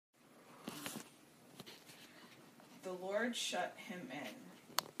the Lord shut him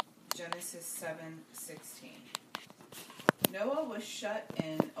in. Genesis 7:16. Noah was shut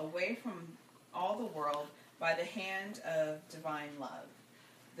in away from all the world by the hand of divine love.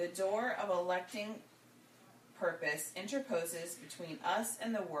 The door of electing purpose interposes between us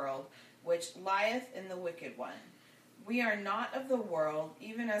and the world, which lieth in the wicked one. We are not of the world,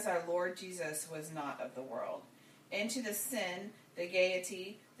 even as our Lord Jesus was not of the world. Into the sin, the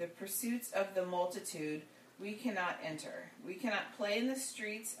gaiety, the pursuits of the multitude, we cannot enter. We cannot play in the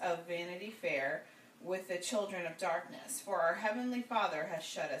streets of Vanity Fair with the children of darkness, for our heavenly Father has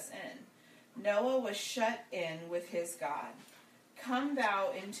shut us in. Noah was shut in with his God. Come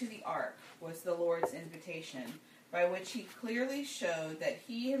thou into the ark, was the Lord's invitation, by which he clearly showed that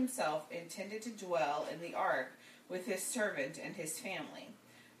he himself intended to dwell in the ark with his servant and his family.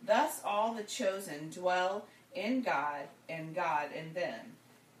 Thus all the chosen dwell in God, and God in them.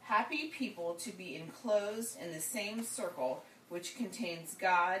 Happy people to be enclosed in the same circle which contains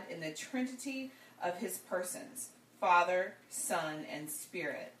God in the Trinity of his persons, Father, Son, and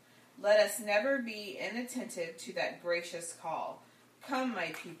Spirit. Let us never be inattentive to that gracious call. Come,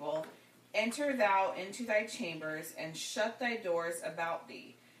 my people, enter thou into thy chambers, and shut thy doors about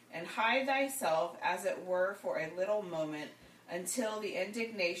thee, and hide thyself as it were for a little moment, until the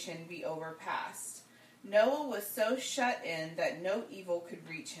indignation be overpast. Noah was so shut in that no evil could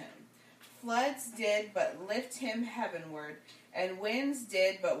reach him. Floods did but lift him heavenward, and winds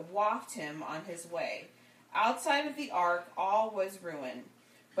did but waft him on his way. Outside of the ark all was ruin,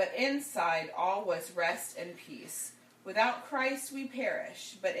 but inside all was rest and peace. Without Christ we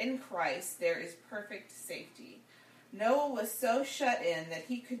perish, but in Christ there is perfect safety. Noah was so shut in that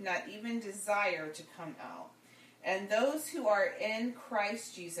he could not even desire to come out. And those who are in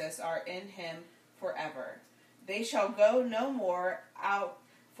Christ Jesus are in him forever. They shall go no more out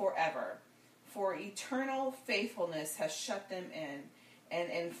forever, for eternal faithfulness has shut them in,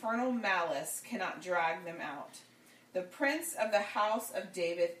 and infernal malice cannot drag them out. The prince of the house of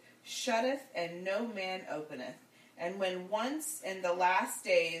David shutteth, and no man openeth. And when once in the last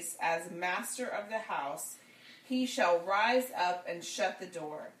days, as master of the house, he shall rise up and shut the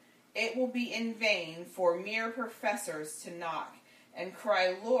door, it will be in vain for mere professors to knock and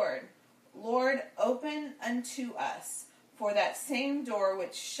cry, Lord, Lord, open unto us. For that same door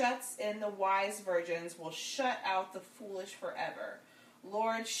which shuts in the wise virgins will shut out the foolish forever.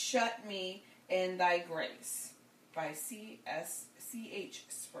 Lord, shut me in thy grace. By C.H.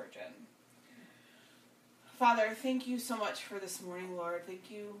 Spurgeon. Father, thank you so much for this morning, Lord. Thank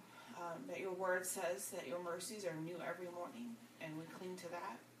you that your word says that your mercies are new every morning, and we cling to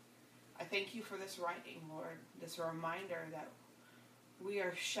that. I thank you for this writing, Lord, this reminder that we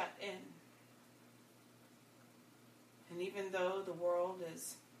are shut in. And even though the world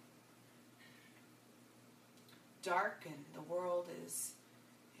is dark and the world is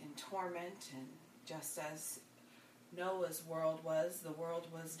in torment, and just as Noah's world was, the world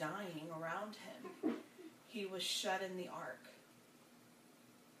was dying around him, he was shut in the ark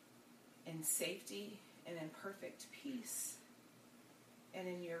in safety and in perfect peace and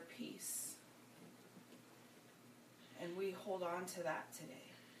in your peace. And we hold on to that today.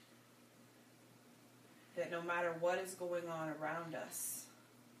 That no matter what is going on around us,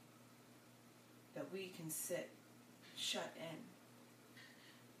 that we can sit shut in.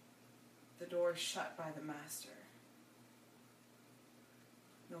 The door shut by the Master.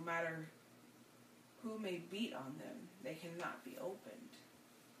 No matter who may beat on them, they cannot be opened.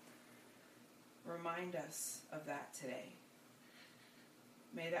 Remind us of that today.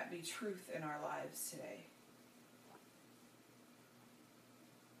 May that be truth in our lives today.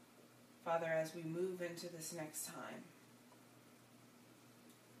 Father, as we move into this next time,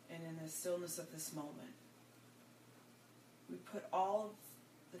 and in the stillness of this moment, we put all of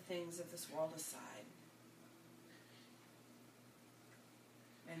the things of this world aside,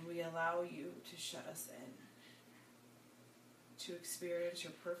 and we allow you to shut us in, to experience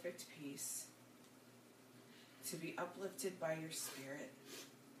your perfect peace, to be uplifted by your Spirit,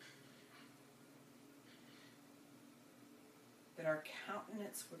 that our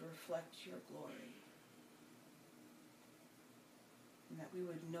countenance would reflect your glory, and that we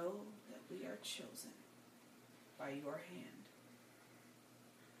would know that we are chosen by your hand.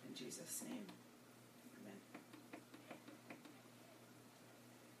 In Jesus' name,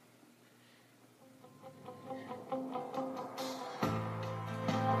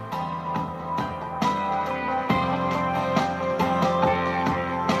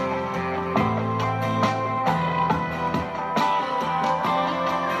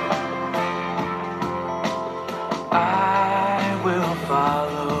 I will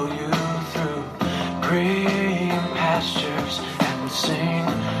follow you through green paths.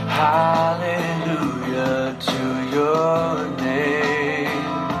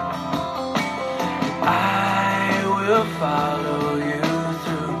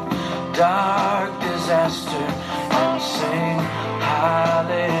 dark disaster and sing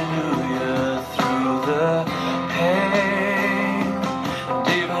hallelujah through the pain. And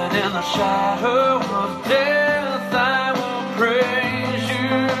even in the shadow of death, I will praise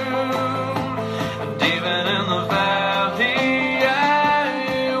you. And even in the valley,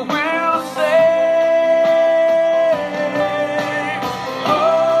 I will say,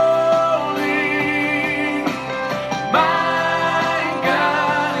 holy, my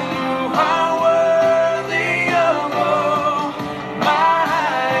God, you are worthy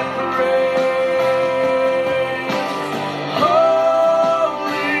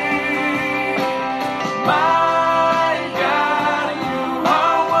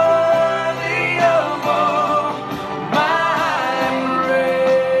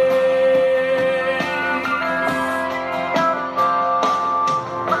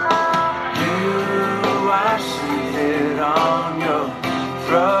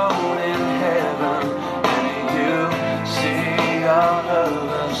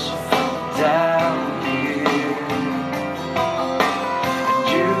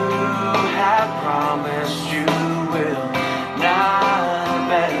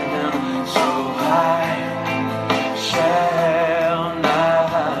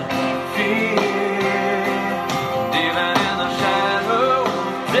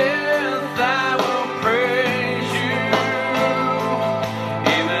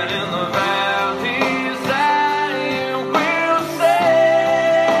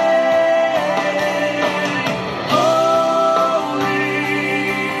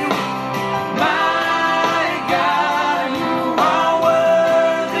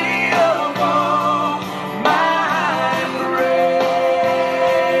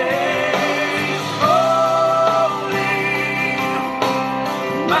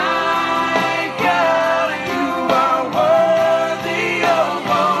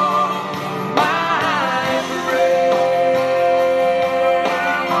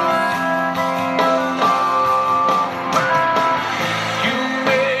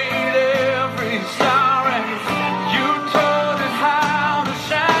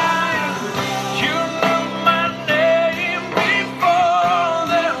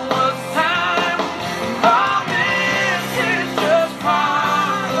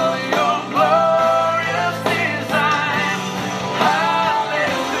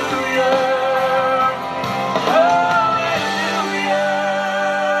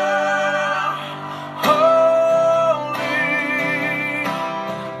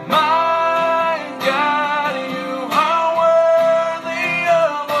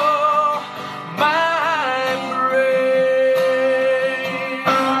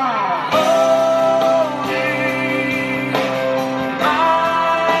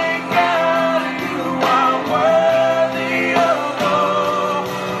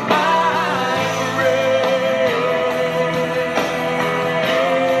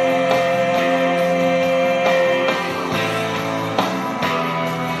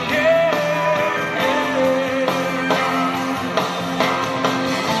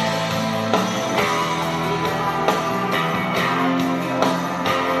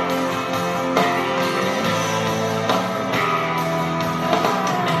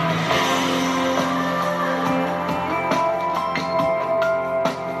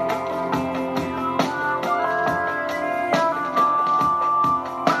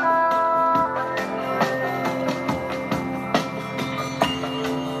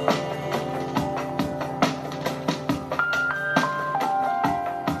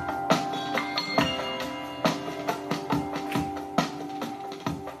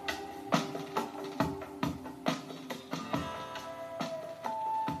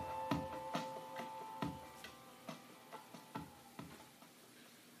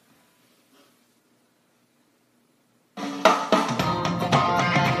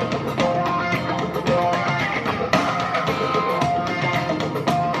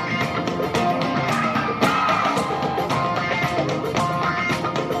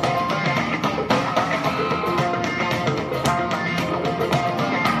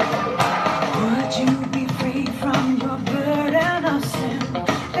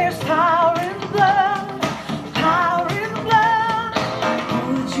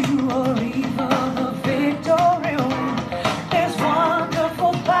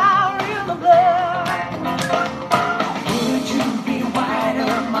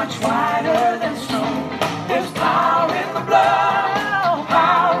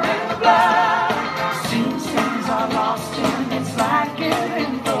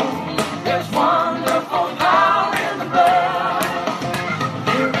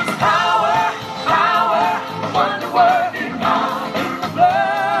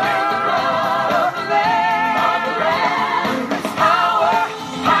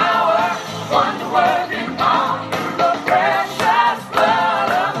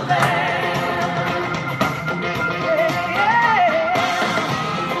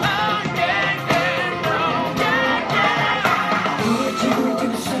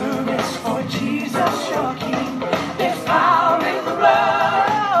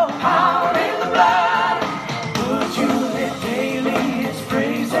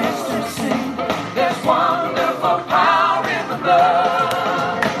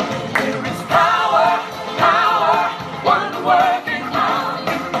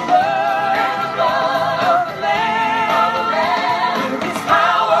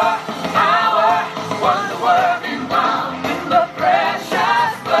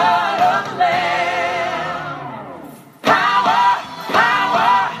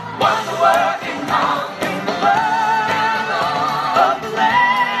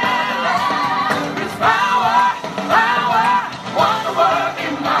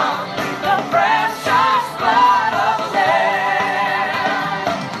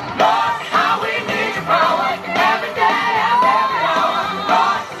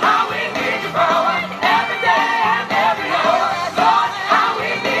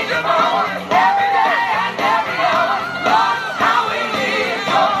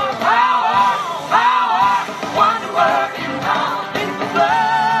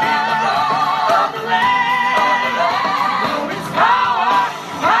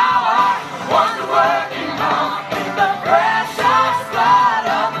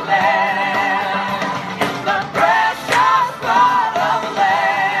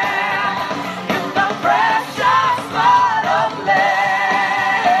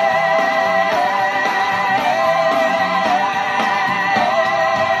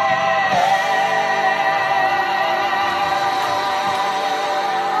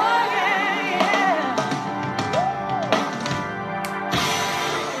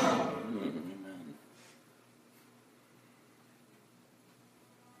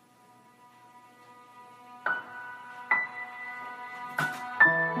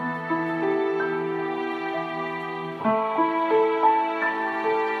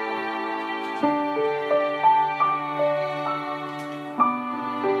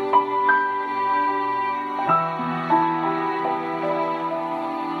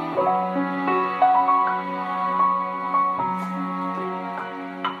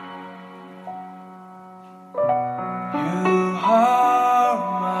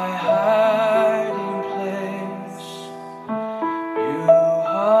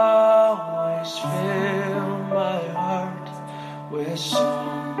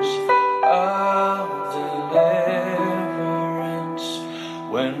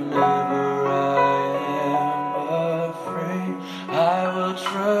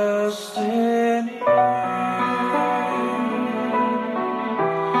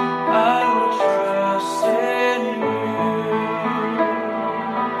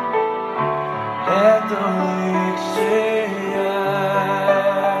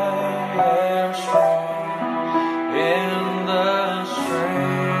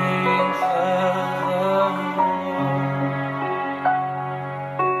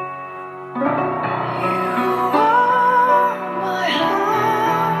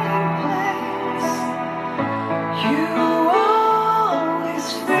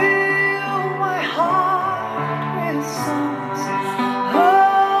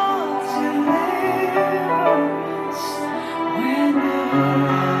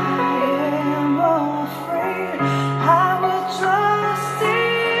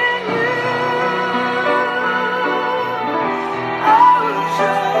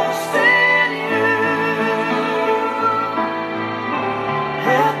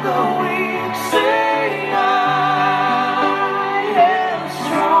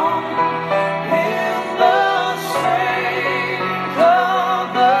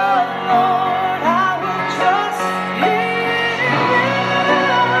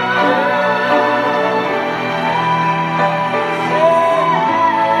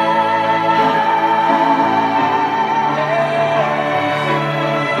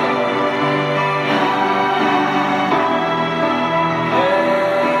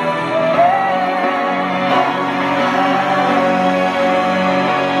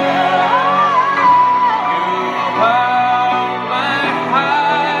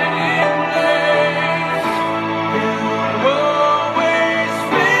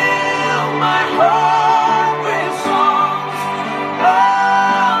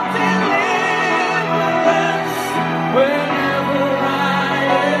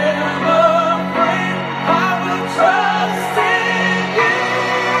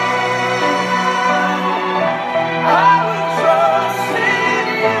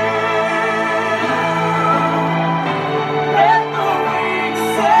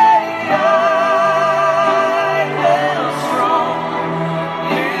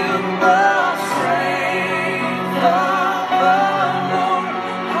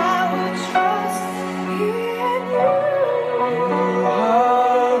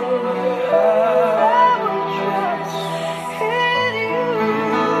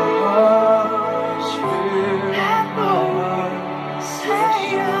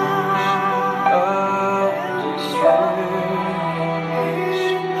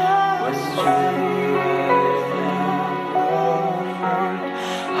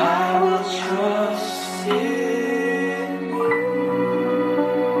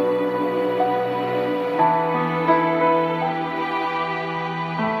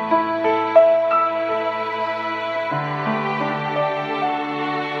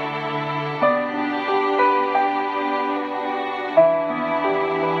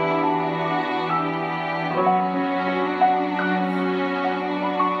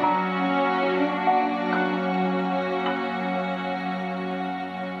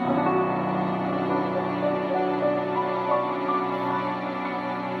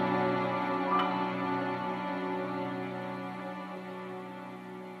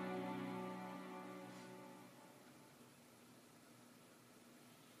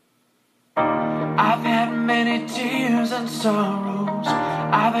and sorrows.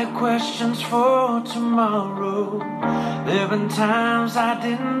 I've had questions for tomorrow. There've been times I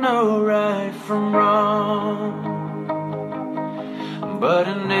didn't know right from wrong. But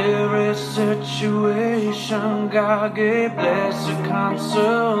in every situation, God gave blessed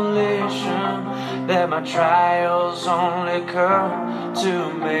consolation that my trials only come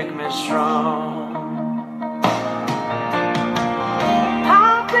to make me strong.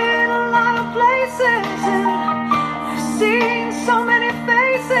 Seen so many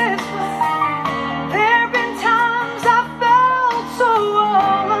faces. There have been times I felt so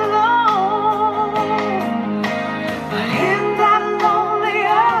all alone. But in that lonely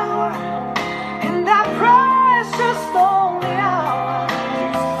hour, in that precious lonely hour,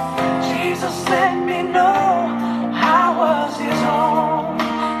 Jesus let me know I was His own.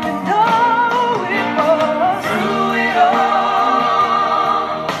 And oh,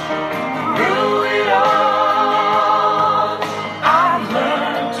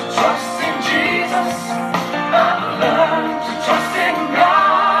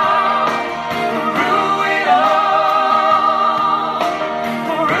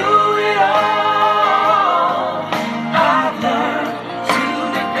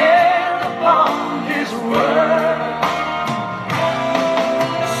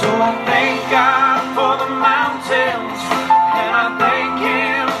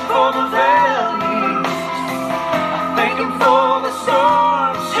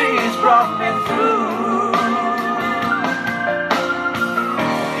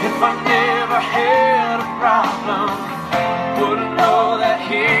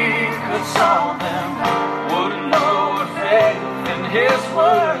 saw them wouldn't know what faith in His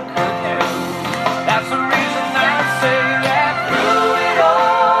word could do. That's the reason I say that through it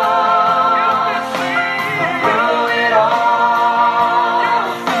all, through it all,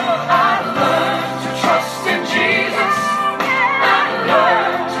 I learned to trust in Jesus. I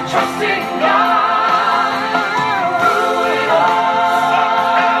learned to trust in God. Through it all,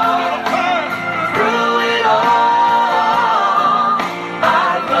 through it all,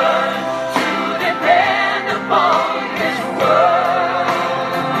 I learned to depend upon His word.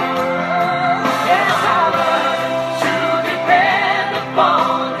 Yes, I learned to depend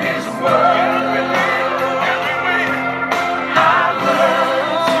upon His word. I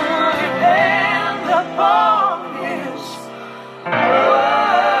learned to depend upon His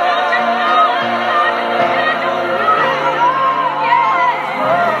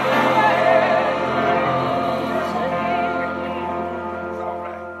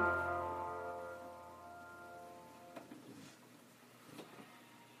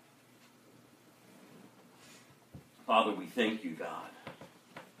Father, we thank you, God,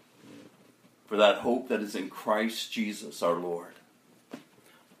 for that hope that is in Christ Jesus our Lord.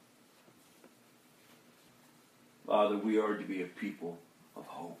 Father, we are to be a people of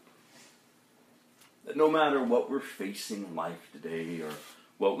hope. That no matter what we're facing in life today or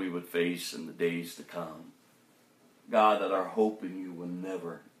what we would face in the days to come, God, that our hope in you will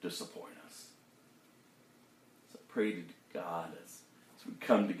never disappoint us. So I pray to God as we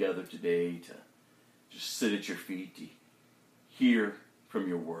come together today to just sit at your feet to hear from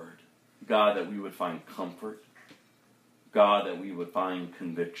your word. God, that we would find comfort. God, that we would find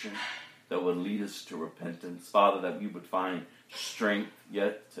conviction that would lead us to repentance. Father, that we would find strength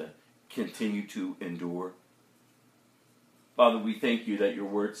yet to continue to endure. Father, we thank you that your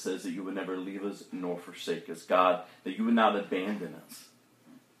word says that you would never leave us nor forsake us. God, that you would not abandon us.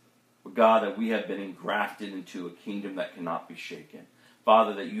 But God, that we have been engrafted into a kingdom that cannot be shaken.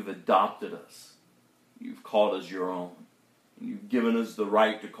 Father, that you've adopted us. You've called us your own. And you've given us the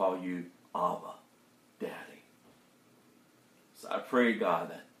right to call you Abba, Daddy. So I pray,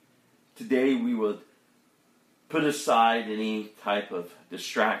 God, that today we would put aside any type of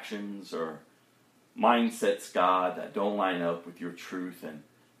distractions or mindsets, God, that don't line up with your truth. And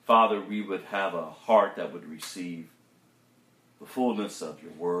Father, we would have a heart that would receive the fullness of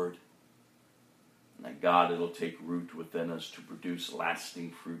your word. And that, God, it'll take root within us to produce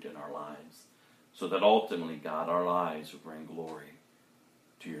lasting fruit in our lives. So that ultimately, God, our lives will bring glory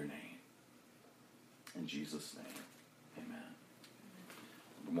to your name. In Jesus' name, amen.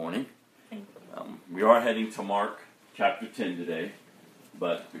 Good morning. We are heading to Mark chapter 10 today.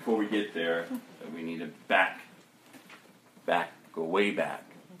 But before we get there, we need to go way back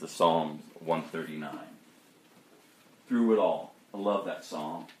to Psalm 139. Through it all. I love that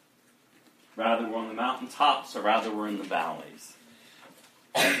song. Rather we're on the mountaintops or rather we're in the valleys.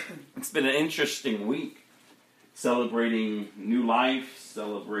 It's been an interesting week, celebrating new life,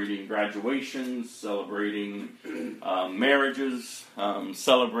 celebrating graduations, celebrating marriages,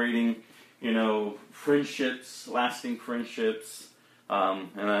 celebrating, friendships, lasting friendships,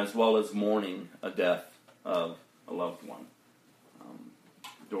 and as well as mourning a death of a loved one.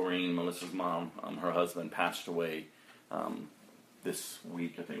 Doreen, Melissa's mom, her husband passed away this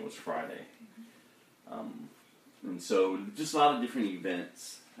week. I think it was Friday. And so just a lot of different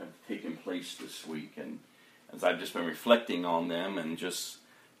events have taken place this week. And as I've just been reflecting on them and just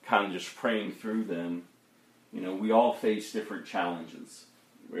kind of just praying through them, we all face different challenges.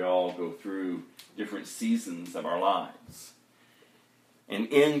 We all go through different seasons of our lives. And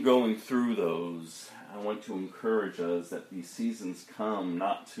in going through those, I want to encourage us that these seasons come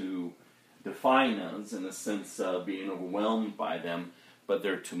not to define us in the sense of being overwhelmed by them, but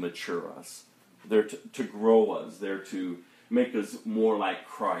they're to mature us. They're to grow us. They're to make us more like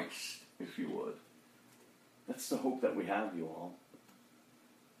Christ, if you would. That's the hope that we have, you all.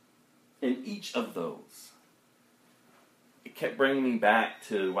 In each of those, it kept bringing me back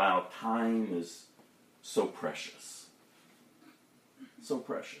to, wow, time is so precious. So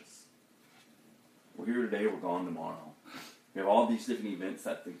precious. We're here today, we're gone tomorrow. We have all these different events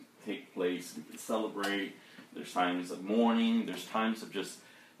that take place. We can celebrate. There's times of mourning. There's times of just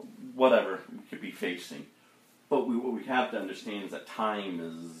whatever we could be facing. But what we have to understand is that time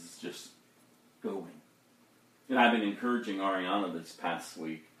is just going. And I've been encouraging Ariana this past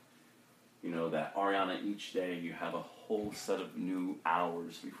week, that Ariana, each day you have a whole set of new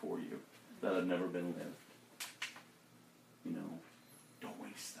hours before you that have never been lived. Don't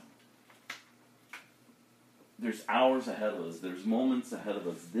waste them. There's hours ahead of us. There's moments ahead of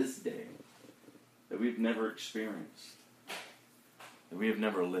us this day that we've never experienced, that we have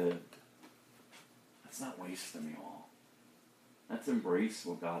never lived. Let's not waste them, y'all. Let's embrace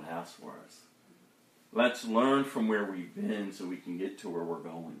what God has for us. Let's learn from where we've been so we can get to where we're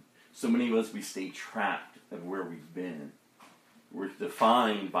going. So many of us, we stay trapped at where we've been. We're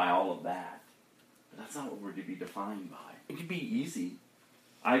defined by all of that. But that's not what we're to be defined by. It can be easy.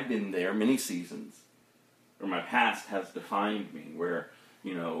 I've been there many seasons where my past has defined me, where,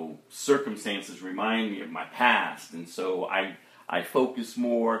 circumstances remind me of my past. And so I focus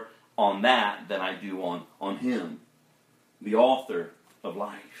more on that than I do on Him, the author of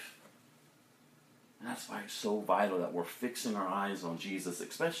life. And that's why it's so vital that we're fixing our eyes on Jesus,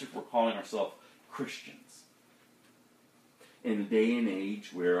 especially if we're calling ourselves Christians. In a day and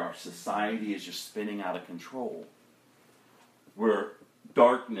age where our society is just spinning out of control, where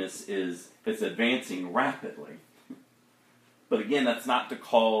darkness is advancing rapidly. But again, that's not to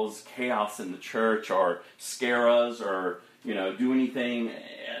cause chaos in the church or scare us or, do anything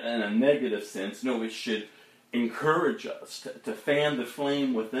in a negative sense. No, it should encourage us to fan the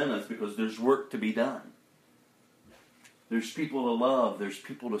flame within us, because there's work to be done. There's people to love. There's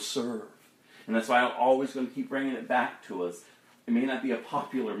people to serve. And that's why I'm always going to keep bringing it back to us. It may not be a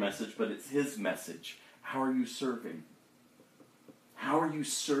popular message, but it's His message. How are you serving? How are you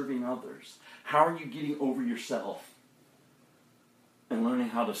serving others? How are you getting over yourself and learning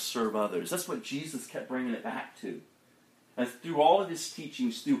how to serve others? That's what Jesus kept bringing it back to. And through all of His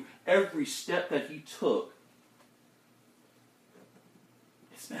teachings, through every step that He took,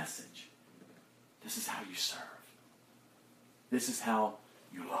 His message: this is how you serve. This is how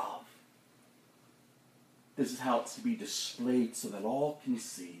you love. This is how it's to be displayed so that all can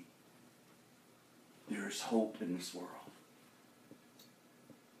see there is hope in this world.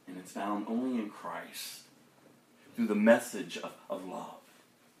 And it's found only in Christ, through the message of love.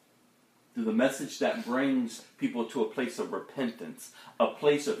 Through the message that brings people to a place of repentance, a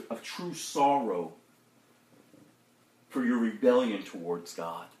place of true sorrow for your rebellion towards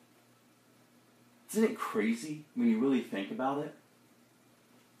God. Isn't it crazy when you really think about it?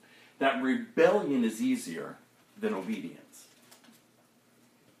 That rebellion is easier than obedience.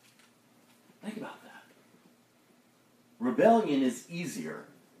 Think about that. Rebellion is easier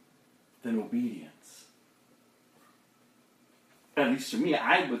than obedience. At least for me,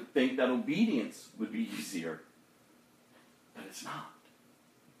 I would think that obedience would be easier. But it's not.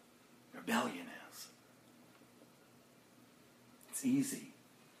 Rebellion is. It's easy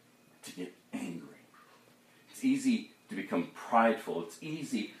to get angry. It's easy to become prideful. It's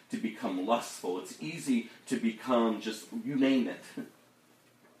easy to become lustful. It's easy to become just, you name it.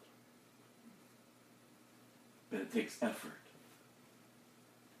 But it takes effort.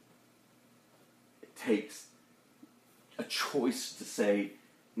 It takes a choice to say,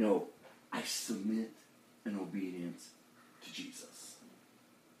 no, I submit in obedience to Jesus.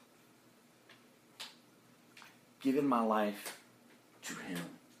 Giving my life to Him.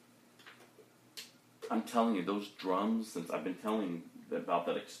 I'm telling you, those drums, since I've been telling about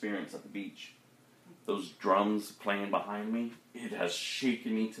that experience at the beach, those drums playing behind me, it has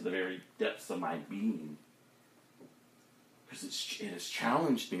shaken me to the very depths of my being. Because it has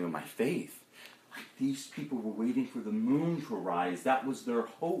challenged me with my faith. Like, these people were waiting for the moon to rise. That was their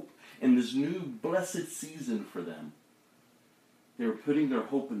hope in this new blessed season for them. They were putting their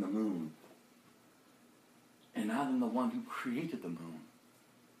hope in the moon and not in the one who created the moon.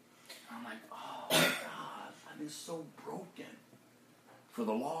 And I'm like, oh God, I've been so broken for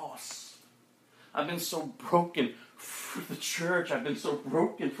the lost. I've been so broken for the church. I've been so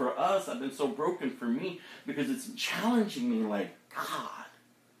broken for us. I've been so broken for me, because it's challenging me like, God,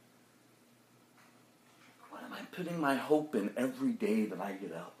 what am I putting my hope in every day that I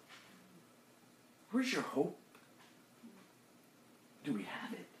get up? Where's your hope? Do we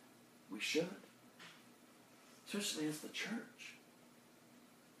have it? We should. Especially as the church.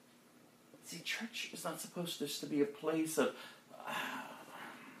 See, church is not supposed just to be a place of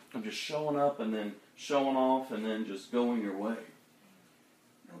just showing up and then showing off and then just going your way.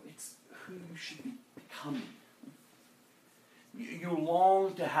 No, it's who you should be becoming. You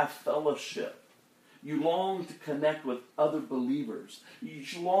long to have fellowship. You long to connect with other believers. You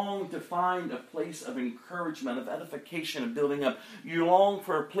long to find a place of encouragement, of edification, of building up. You long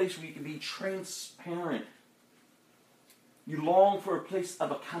for a place where you can be transparent. You long for a place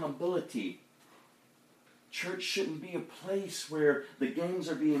of accountability. Church shouldn't be a place where the games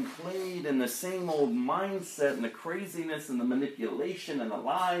are being played and the same old mindset and the craziness and the manipulation and the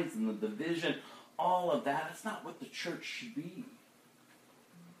lies and the division. All of that. That's not what the church should be.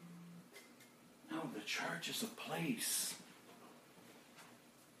 No, the church is a place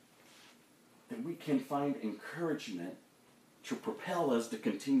that we can find encouragement to propel us to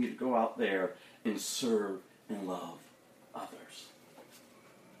continue to go out there and serve and love others.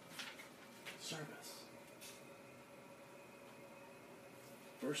 Service.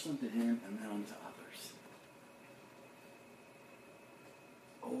 First unto him and then unto others.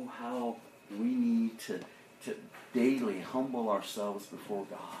 Oh, how we need to daily humble ourselves before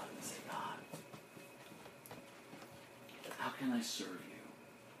God and say, God, how can I serve you?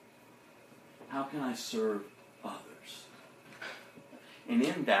 How can I serve others? And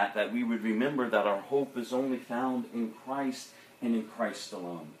in that we would remember that our hope is only found in Christ and in Christ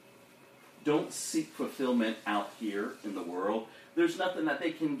alone. Don't seek fulfillment out here in the world. There's nothing that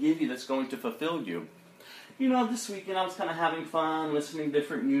they can give you that's going to fulfill you. You know, this weekend I was kind of having fun, listening to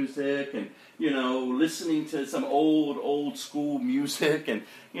different music and, listening to some old school music and,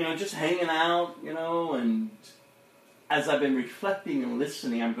 just hanging out, and as I've been reflecting and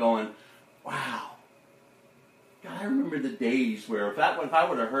listening, I'm going, wow. God, I remember the days where if I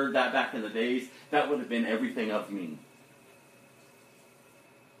would have heard that back in the days, that would have been everything of me.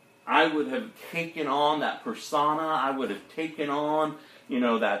 I would have taken on that persona. I would have taken on,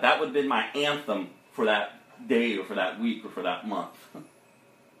 that would have been my anthem for that day or for that week or for that month.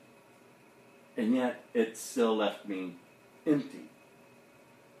 And yet, it still left me empty.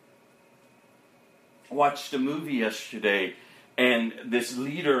 I watched a movie yesterday, and this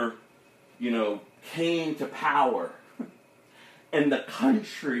leader, came to power. And the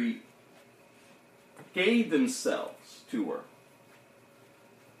country gave themselves to her.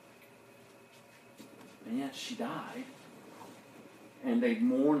 And yet she died. And they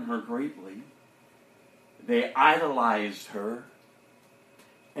mourned her greatly. They idolized her.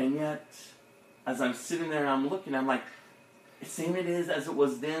 And yet, as I'm sitting there and I'm looking, I'm like, same it is as it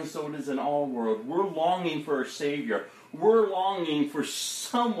was then, so it is in all world. We're longing for a Savior. We're longing for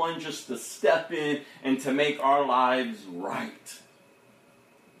someone just to step in and to make our lives right.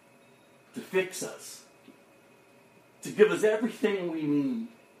 To fix us. To give us everything we need.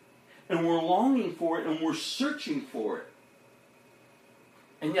 And we're longing for it and we're searching for it.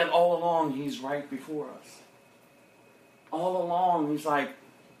 And yet all along He's right before us. All along He's like,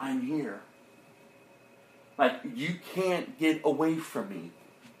 I'm here. Like, you can't get away from me.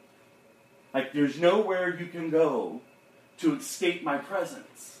 Like, there's nowhere you can go to escape my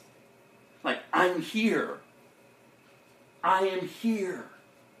presence. Like, I'm here. I am here.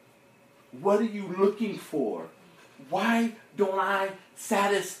 What are you looking for? Why don't I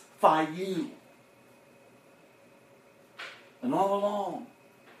satisfy you? And all along,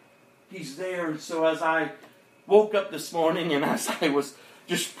 He's there. And so as I woke up this morning and as I was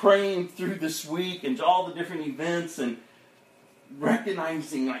just praying through this week and all the different events and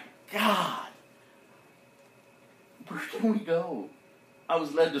recognizing, like, God, where can we go? I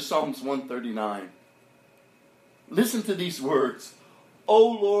was led to Psalms 139. Listen to these words. O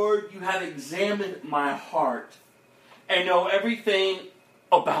Lord, you have examined my heart and know everything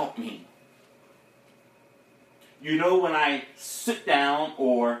about me. You know when I sit down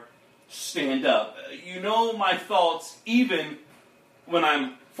or stand up. You know my thoughts even when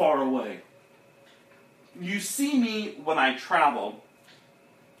I'm far away. You see me when I travel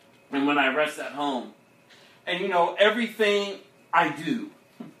and when I rest at home. And you know everything I do.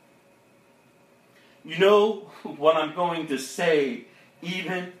 You know what I'm going to say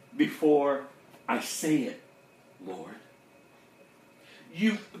even before I say it, Lord.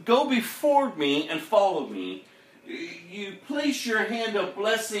 You go before me and follow me. You place your hand of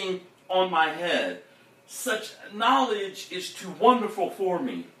blessing on my head. Such knowledge is too wonderful for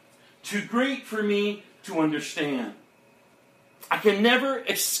me, too great for me to understand. I can never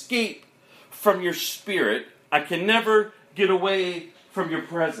escape from your spirit. I can never get away from your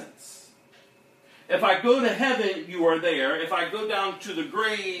presence. If I go to heaven, you are there. If I go down to the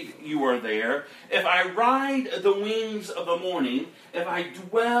grave, you are there. If I ride the wings of the morning, if I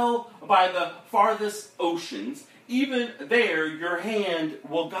dwell by the farthest oceans, even there your hand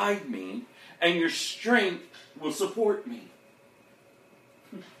will guide me, and your strength will support me.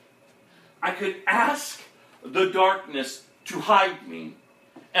 I could ask the darkness to hide me,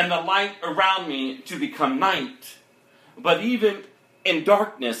 and the light around me to become night. But even in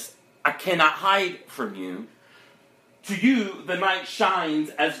darkness, I cannot hide from you. To you, the night shines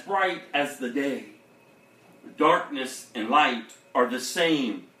as bright as the day. Darkness and light are the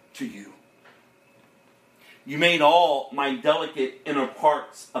same to you. You made all my delicate inner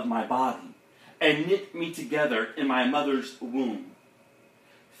parts of my body and knit me together in my mother's womb.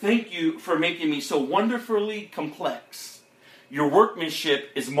 Thank you for making me so wonderfully complex. Your workmanship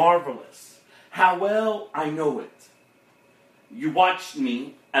is marvelous. How well I know it. You watched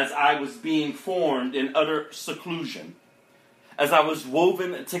me as I was being formed in utter seclusion. as I was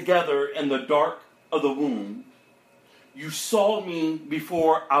woven together in the dark of the womb. You saw me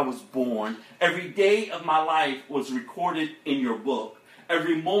before I was born. Every day of my life was recorded in your book.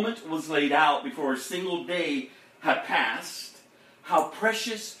 Every moment was laid out before a single day had passed. How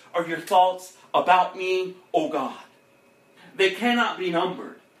precious are your thoughts about me, O God. They cannot be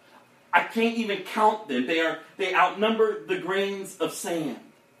numbered. I can't even count them. They outnumber the grains of sand.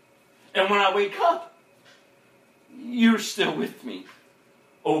 And when I wake up, you're still with me.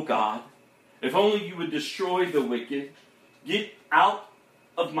 Oh God, if only you would destroy the wicked. Get out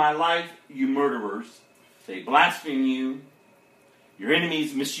of my life, you murderers. They blaspheme you. Your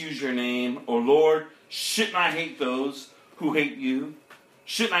enemies misuse your name. Oh Lord, shouldn't I hate those who hate you?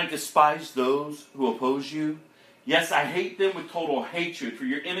 Shouldn't I despise those who oppose you? Yes, I hate them with total hatred, for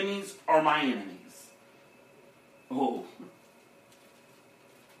your enemies are my enemies. Oh,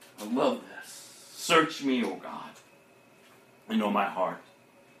 I love this. Search me, O God, and know my heart.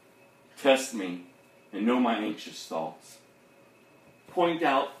 Test me and know my anxious thoughts. Point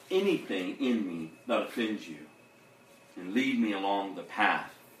out anything in me that offends you, and lead me along the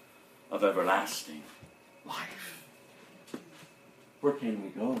path of everlasting life. Where can we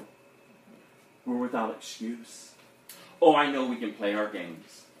go? We're without excuse. Oh, I know we can play our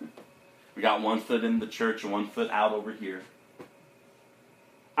games. We got one foot in the church and one foot out over here.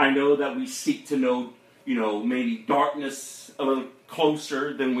 I know that we seek to know, maybe darkness a little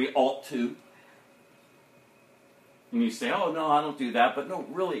closer than we ought to. And you say, oh, no, I don't do that. But no,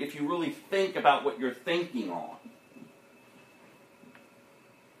 really, if you really think about what you're thinking on,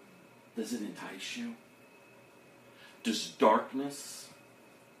 does it entice you? Does darkness,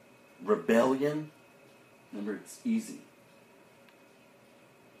 rebellion, remember it's easy.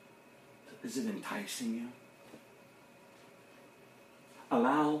 Is it enticing you?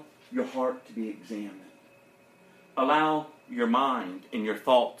 Allow your heart to be examined. Allow your mind and your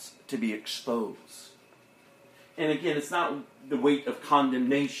thoughts to be exposed. And again, it's not the weight of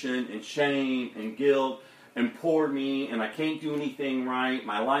condemnation and shame and guilt and poor me and I can't do anything right.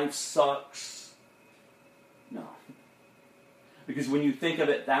 My life sucks. No. Because when you think of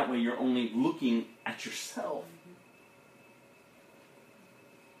it that way, you're only looking at yourself.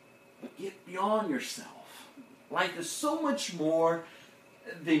 But get beyond yourself. Life is so much more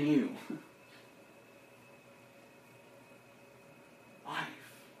than you.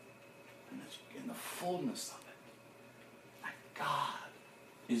 Life in the fullness of it. That God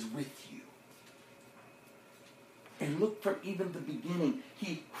is with you. And look from even the beginning.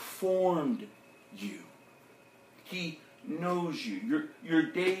 He formed you. He knows you. Your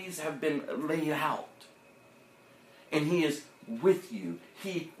days have been laid out. And He is with you.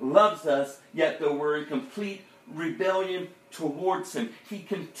 He loves us, yet though we're in complete rebellion towards Him, He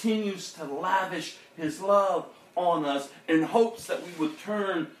continues to lavish His love on us in hopes that we would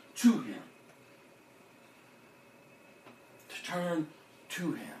turn to Him. To turn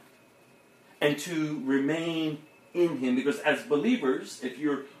to Him. And to remain in Him. Because as believers, if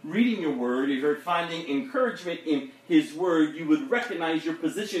you're reading your Word, if you're finding encouragement in His Word, you would recognize your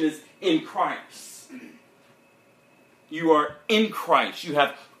position is in Christ. You are in Christ. You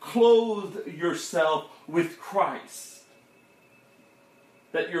have clothed yourself with Christ.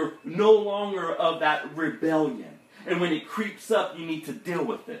 That you're no longer of that rebellion. And when it creeps up, you need to deal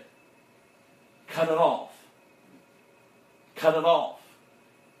with it. Cut it off. Cut it off.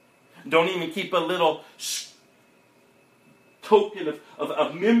 Don't even keep a little token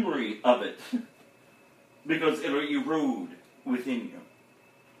of memory of it. Because it'll erode within you.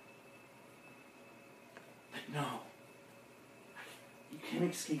 But no. You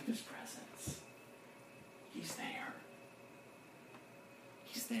can't escape His presence. He's there.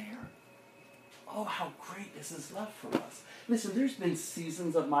 He's there. Oh, how great is His love for us. Listen, there's been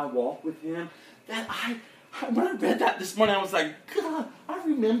seasons of my walk with Him that when I read that this morning, I was like, God, I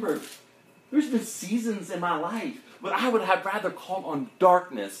remember there's been seasons in my life but I would have rather called on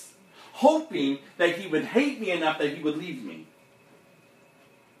darkness, hoping that He would hate me enough that He would leave me.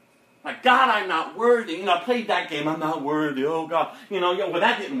 Like, God, I'm not worthy. I played that game. I'm not worthy. Oh, God. Well,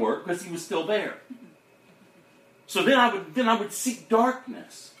 that didn't work because He was still there. So then I would seek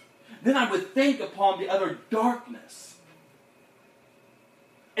darkness. Then I would think upon the other darkness.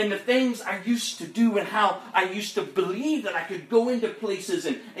 And the things I used to do and how I used to believe that I could go into places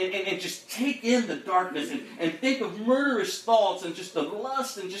and just take in the darkness and think of murderous thoughts and just the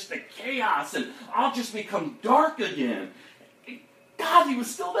lust and just the chaos and I'll just become dark again. God, He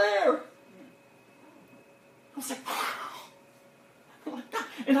was still there. I was like, wow.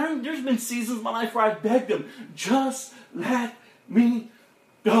 And there's been seasons in my life where I begged Him, just let me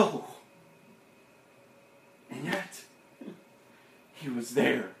go. And yet, He was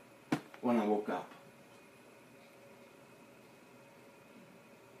there when I woke up.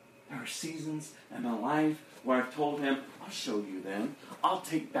 There are seasons in my life where I've told him, I'll show you then. I'll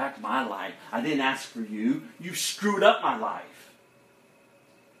take back my life. I didn't ask for you. You screwed up my life.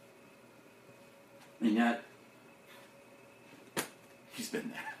 And yet, he's been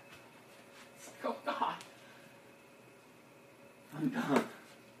there. It's like, oh God, I'm done.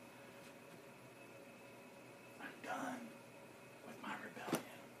 I'm done with my rebellion.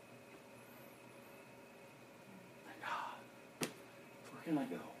 And God, where can I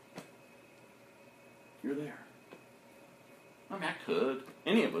go? You're there. I mean, I could.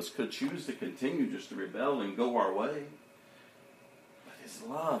 Any of us could choose to continue just to rebel and go our way. But His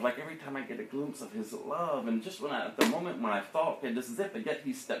love, like every time I get a glimpse of His love, and just at the moment when I thought, okay, this is it, but yet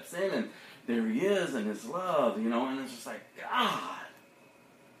He steps in and there He is in His love, and it's just like, God,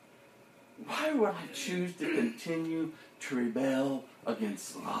 why would I choose to continue to rebel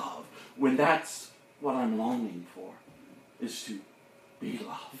against love when that's what I'm longing for, is to be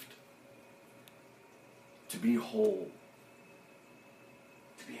loved? To be whole,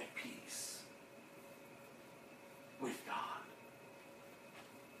 to be at peace with God.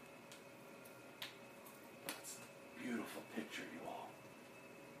 That's a beautiful picture, you all.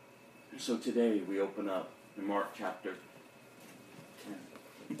 And so today we open up in Mark chapter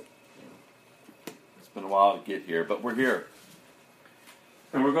 10. It's been a while to get here, but we're here.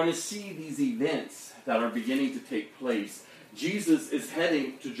 And we're going to see these events that are beginning to take place. Jesus is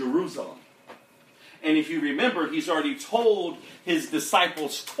heading to Jerusalem. And if you remember, He's already told His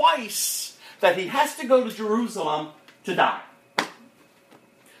disciples twice that He has to go to Jerusalem to die.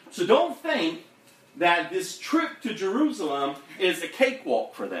 So don't think that this trip to Jerusalem is a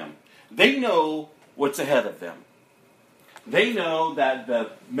cakewalk for them. They know what's ahead of them. They know that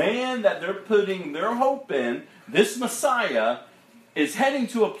the man that they're putting their hope in, this Messiah, is heading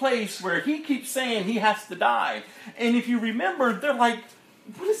to a place where He keeps saying He has to die. And if you remember, they're like,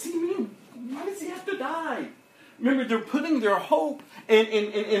 what does He mean? Why does He have to die? Remember, they're putting their hope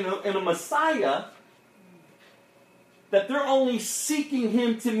in a Messiah that they're only seeking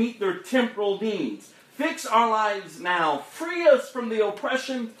Him to meet their temporal needs. Fix our lives now. Free us from the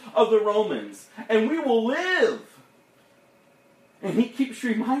oppression of the Romans, and we will live. And He keeps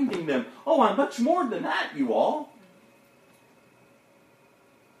reminding them, oh, I'm much more than that, you all.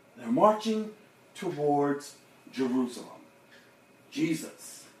 They're marching towards Jerusalem.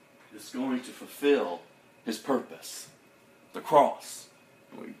 Jesus is going to fulfill His purpose, the cross.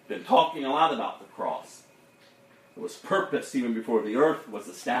 We've been talking a lot about the cross. It was purpose even before the earth was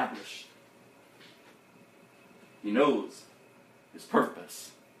established. He knows His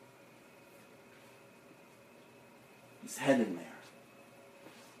purpose. He's heading there.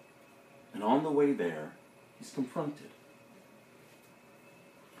 And on the way there, He's confronted.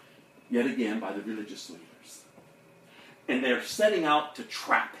 Yet again by the religious leaders. And they're setting out to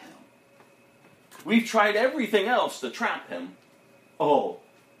trap Him. We've tried everything else to trap Him. Oh,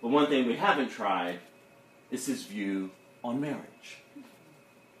 but one thing we haven't tried is His view on marriage.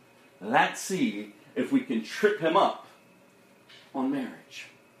 Let's see if we can trip Him up on marriage.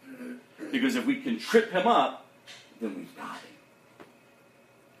 Because if we can trip Him up, then we've got Him.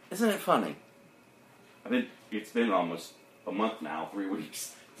 Isn't it funny? It's been almost a month now, 3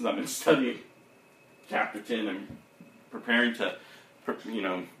 weeks, since I've been studying chapter 10 and preparing to,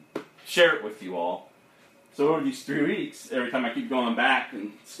 share it with you all. So over these 3 weeks, every time I keep going back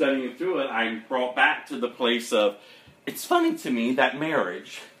and studying through it, I'm brought back to the place of, it's funny to me that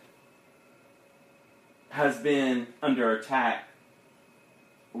marriage has been under attack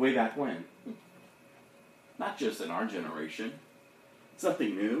way back when. Not just in our generation. It's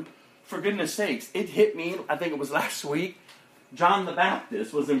nothing new. For goodness sakes, it hit me, I think it was last week, John the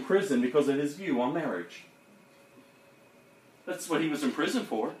Baptist was in prison because of his view on marriage. That's what he was in prison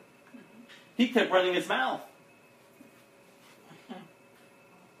for. He kept running his mouth.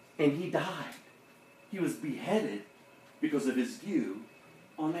 And he died. He was beheaded because of his view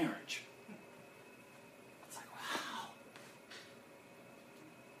on marriage. It's like, wow.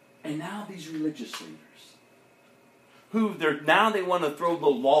 And now these religious leaders, they want to throw the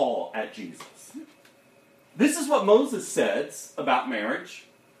law at Jesus. This is what Moses says about marriage.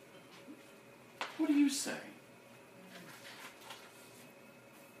 What do you say?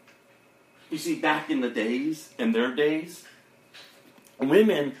 You see, back in their days,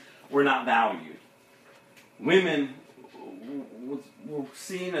 women were not valued. Women were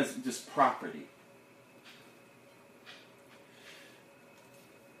seen as just property.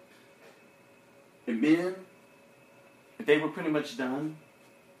 And men, if they were pretty much done,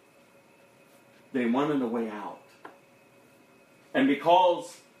 they wanted a way out. And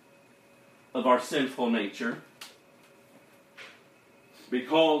because of our sinful nature,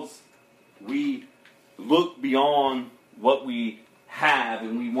 because we look beyond what we have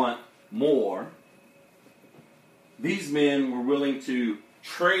and we want more, these men were willing to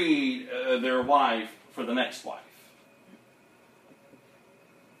trade their wife for the next wife.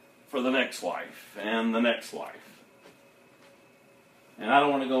 For the next wife, and the next wife. And I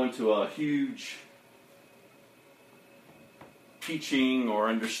don't want to go into a huge teaching or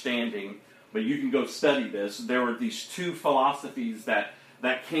understanding, but you can go study this. There were these two philosophies that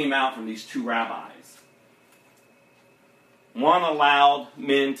came out from these two rabbis. One allowed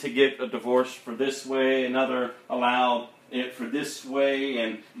men to get a divorce for this way, another allowed it for this way,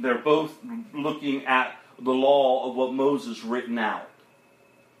 and they're both looking at the law of what Moses wrote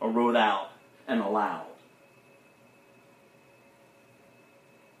out and allowed.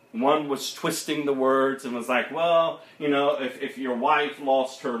 One was twisting the words and was like, well, if your wife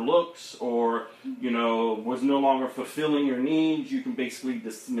lost her looks or, was no longer fulfilling your needs, you can basically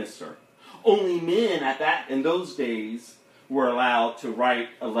dismiss her. Only men in those days were allowed to write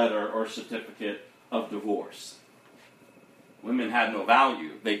a letter or certificate of divorce. Women had no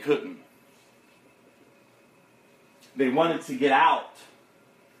value. They couldn't. They wanted to get out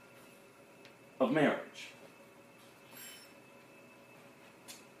of marriage.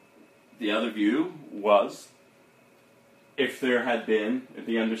 The other view was, if there had been,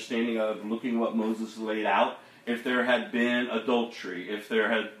 the understanding of looking what Moses laid out, if there had been adultery, if there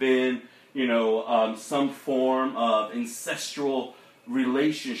had been, some form of incestual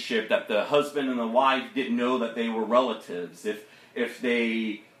relationship that the husband and the wife didn't know that they were relatives, if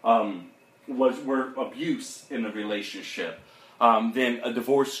they were abuse in the relationship, then a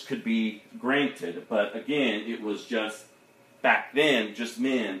divorce could be granted. But again, it was just, back then, just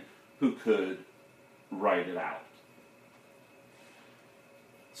men who could write it out.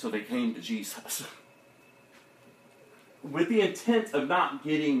 So they came to Jesus with the intent of not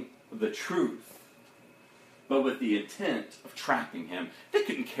getting the truth, but with the intent of trapping him. They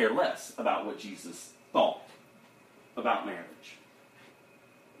couldn't care less about what Jesus thought about marriage.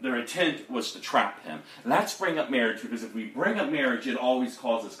 Their intent was to trap him. Let's bring up marriage, because if we bring up marriage, it always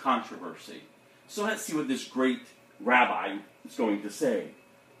causes controversy. So let's see what this great rabbi is going to say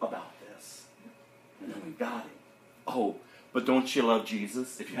about this. And then we got it. Oh, but don't you love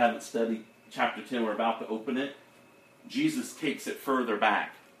Jesus? If you haven't studied chapter 10, we're about to open it. Jesus takes it further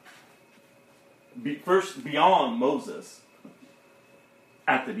back. First, beyond Moses,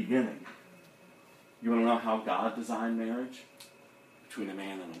 at the beginning. You want to know how God designed marriage? Between a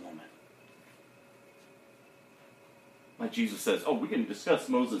man and a woman. Like Jesus says, we can discuss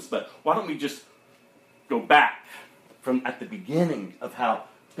Moses, but why don't we just go back from at the beginning of how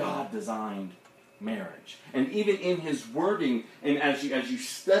God designed marriage. And even in his wording, and as you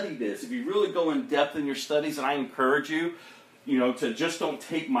study this, if you really go in depth in your studies, and I encourage you, to just don't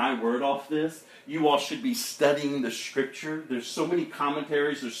take my word off this. You all should be studying the scripture. There's so many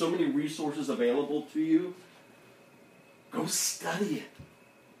commentaries, there's so many resources available to you. Go study it.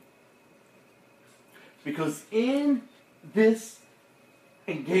 Because in this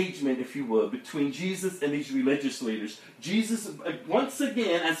engagement, if you will, between Jesus and these religious leaders, Jesus, once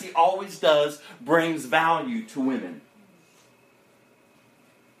again, as he always does, brings value to women.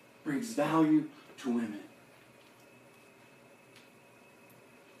 Brings value to women.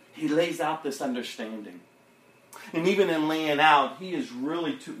 He lays out this understanding. And even in laying out, he is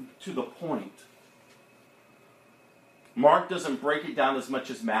really to the point. Mark doesn't break it down as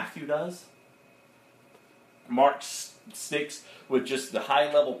much as Matthew does. Mark sticks with just the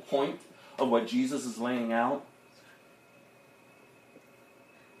high-level point of what Jesus is laying out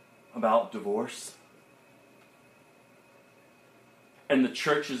about divorce. And the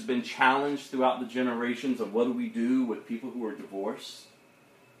church has been challenged throughout the generations of what do we do with people who are divorced?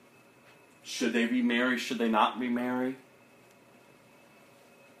 Should they remarry? Should they not remarry?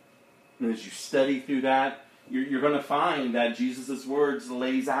 And as you study through that, you're going to find that Jesus' words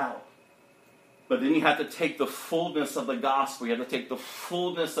lays out. But then you have to take the fullness of the gospel. You have to take the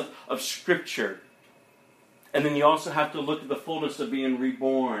fullness of Scripture. And then you also have to look at the fullness of being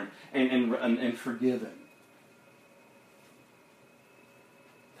reborn and forgiven.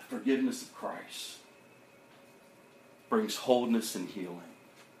 The forgiveness of Christ brings wholeness and healing.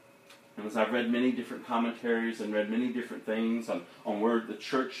 And as I've read many different commentaries and read many different things on where the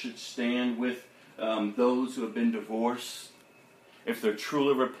church should stand with those who have been divorced, if they're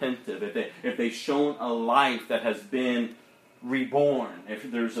truly repentant, if they've shown a life that has been reborn, if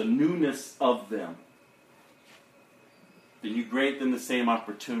there's a newness of them, then you grant them the same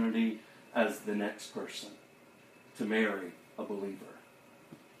opportunity as the next person to marry a believer.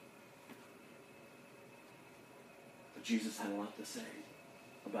 But Jesus had a lot to say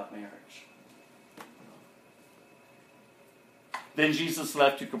about marriage. Then Jesus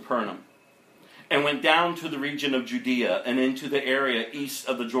left to Capernaum and went down to the region of Judea and into the area east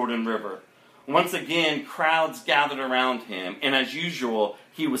of the Jordan River. Once again, crowds gathered around him, and as usual,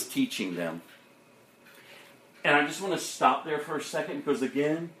 he was teaching them. And I just want to stop there for a second because,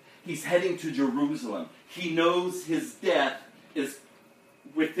 again, he's heading to Jerusalem. He knows his death is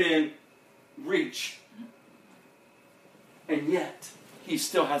within reach. And yet, he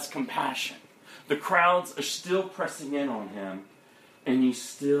still has compassion. The crowds are still pressing in on him, and he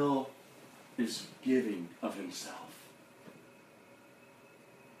still is giving of himself.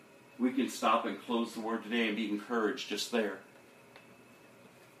 We can stop and close the word today and be encouraged just there.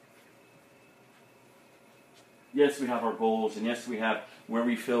 Yes, we have our goals, and yes, we have where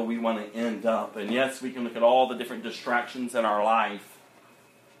we feel we want to end up, and yes, we can look at all the different distractions in our life.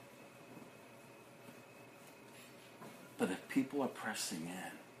 But if people are pressing in,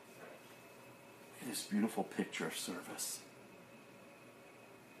 look at this beautiful picture of service.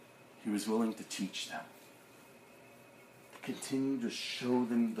 He was willing to teach them, to continue to show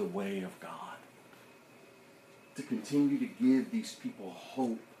them the way of God, to continue to give these people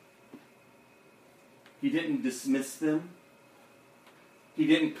hope. He didn't dismiss them. He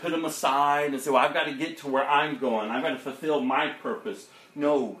didn't put them aside and say, well, I've got to get to where I'm going. I've got to fulfill my purpose.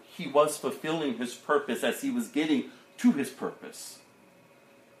 No, he was fulfilling his purpose as he was getting to his purpose.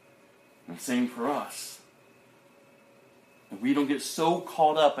 And same for us. And we don't get so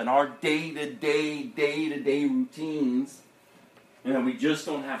caught up in our day-to-day routines, and that we just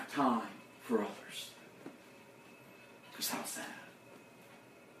don't have time for others. Because how sad.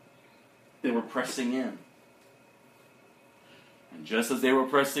 They were pressing in. And just as they were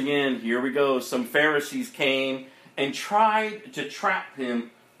pressing in, here we go, some Pharisees came and tried to trap him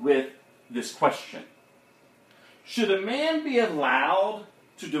with this question. Should a man be allowed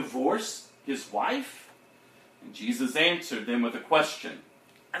to divorce his wife? And Jesus answered them with a question.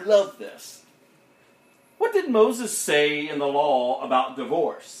 I love this. What did Moses say in the law about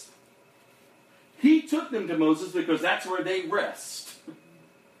divorce? He took them to Moses because that's where they rest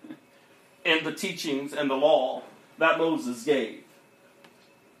in the teachings and the law that Moses gave.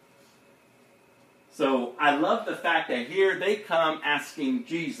 So I love the fact that here they come asking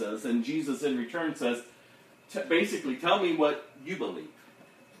Jesus, and Jesus in return says, basically, tell me what you believe.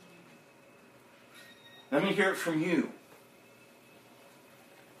 Let me hear it from you.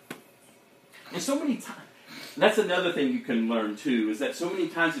 And so many times, that's another thing you can learn too, is that so many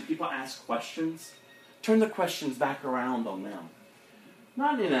times when people ask questions, turn the questions back around on them.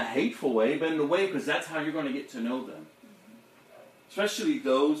 Not in a hateful way, but in a way because that's how you're going to get to know them. Especially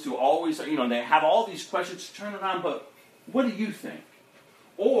those who always, they have all these questions, turn around, but what do you think?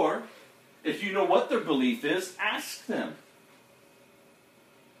 Or, if you know what their belief is, ask them.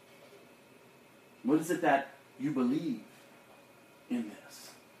 What is it that you believe in this?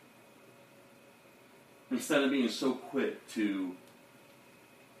 Instead of being so quick to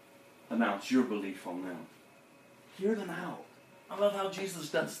announce your belief on them. Hear them out. I love how Jesus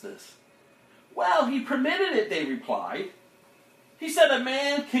does this. Well, he permitted it, they replied. He said a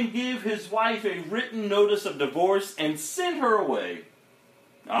man can give his wife a written notice of divorce and send her away.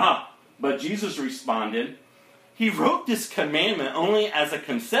 But Jesus responded, he wrote this commandment only as a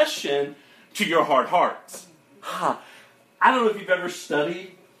concession to your hard hearts. I don't know if you've ever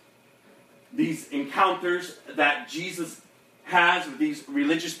studied these encounters that Jesus has with these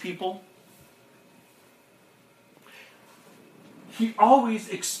religious people. He always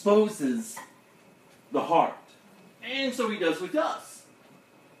exposes the heart. And so he does with us.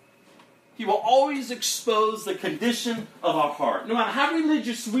 He will always expose the condition of our heart. No matter how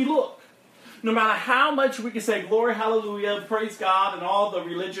religious we look. No matter how much we can say, glory, hallelujah, praise God, and all the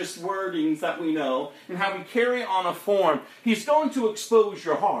religious wordings that we know, and how we carry on a form, he's going to expose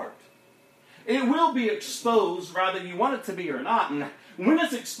your heart. It will be exposed, whether you want it to be or not. And when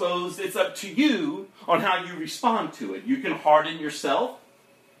it's exposed, it's up to you on how you respond to it. You can harden yourself,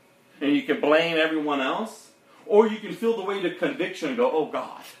 and you can blame everyone else, or you can feel the weight of conviction and go, oh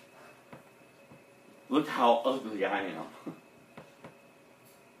God, look how ugly I am.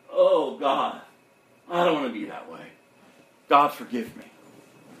 Oh, God, I don't want to be that way. God, forgive me.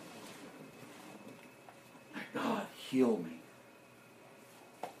 God, heal me.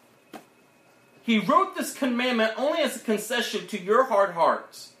 He wrote this commandment only as a concession to your hard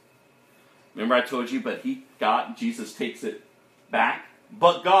hearts. Remember I told you, but Jesus takes it back.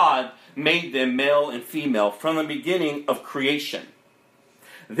 But God made them male and female from the beginning of creation.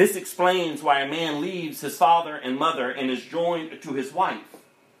 This explains why a man leaves his father and mother and is joined to his wife,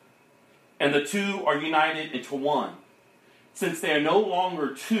 and the two are united into one. Since they are no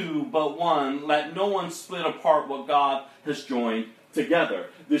longer two but one, let no one split apart what God has joined together.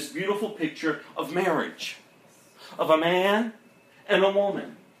 This beautiful picture of marriage, of a man and a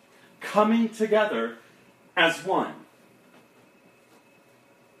woman coming together as one.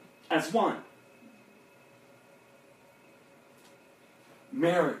 As one.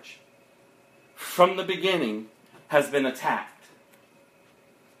 Marriage, from the beginning, has been attacked.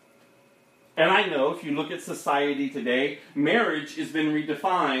 And I know, if you look at society today, marriage has been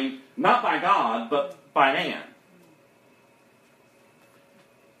redefined, not by God, but by man.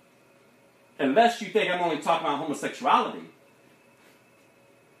 Unless you think I'm only talking about homosexuality,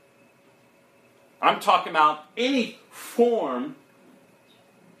 I'm talking about any form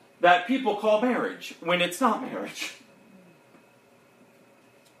that people call marriage when it's not marriage.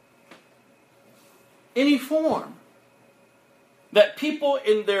 Any form that people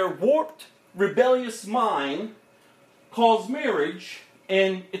in their warped, rebellious mind calls marriage,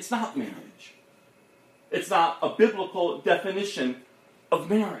 and it's not marriage. It's not a biblical definition of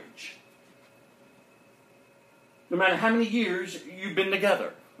marriage. No matter how many years you've been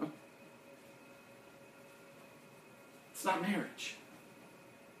together, it's not marriage.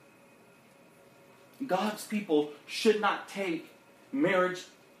 God's people should not take marriage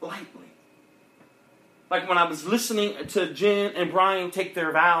lightly. Like when I was listening to Jen and Brian take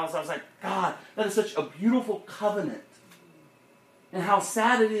their vows, I was like, God, that is such a beautiful covenant. And how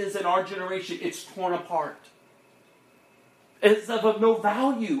sad it is in our generation, it's torn apart. It's of no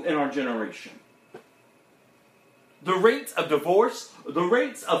value in our generation. The rates of divorce, the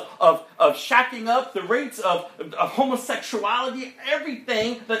rates of shacking up, the rates of homosexuality,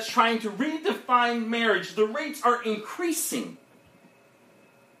 everything that's trying to redefine marriage, the rates are increasing.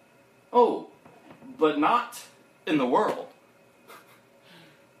 Oh, but not in the world.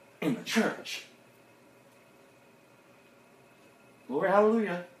 In the church. Glory,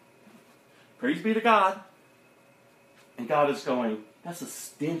 hallelujah. Praise be to God. And God is going, that's a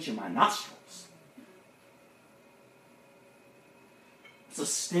stench in my nostrils. It's a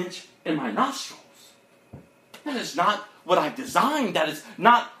stench in my nostrils. That is not what I designed. That is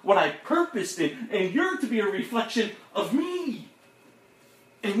not what I purposed it. And you're to be a reflection of me.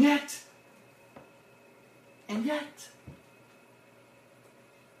 And yet,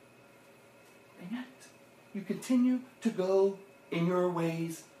 you continue to go in your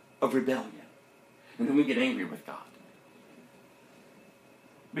ways of rebellion. And then we get angry with God.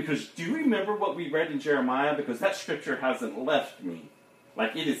 Because do you remember what we read in Jeremiah? Because that scripture hasn't left me.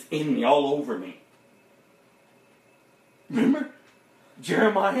 Like it is in me, all over me. Remember?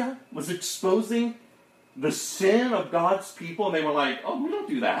 Jeremiah was exposing the sin of God's people, and they were like, oh, we don't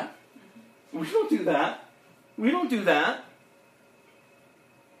do that. We don't do that. We don't do that.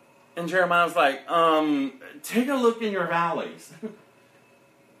 And Jeremiah was like, take a look in your valleys.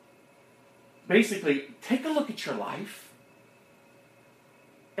 Basically, take a look at your life.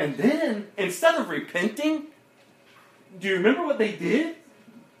 And then, instead of repenting, do you remember what they did?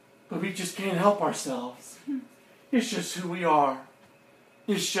 But we just can't help ourselves. It's just who we are.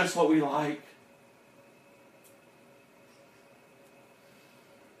 It's just what we like.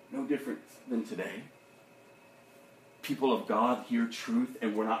 No different than today. People of God hear truth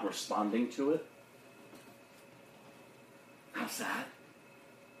and we're not responding to it. How sad.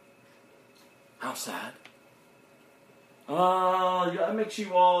 How sad. That makes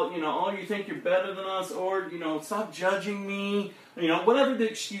you all, you think you're better than us, or, stop judging me. Whatever the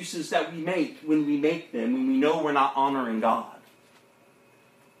excuses that we make when we make them, when we know we're not honoring God.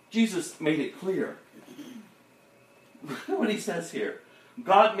 Jesus made it clear. Look at what he says here.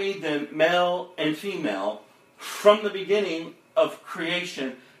 God made them male and female from the beginning of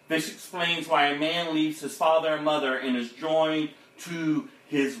creation. This explains why a man leaves his father and mother and is joined to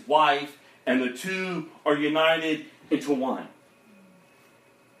his wife, and the two are united into one.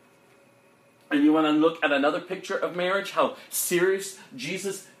 And you want to look at another picture of marriage, how serious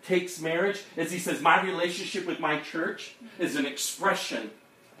Jesus takes marriage, as he says, my relationship with my church is an expression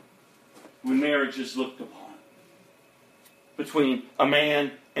when marriage is looked upon between a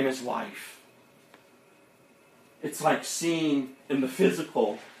man and his wife. It's like seeing in the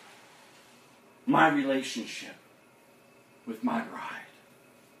physical my relationship with my bride.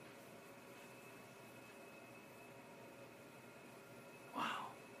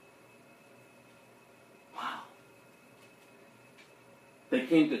 Wow. They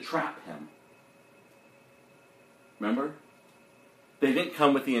came to trap him. Remember? They didn't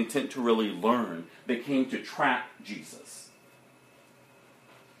come with the intent to really learn. They came to trap Jesus.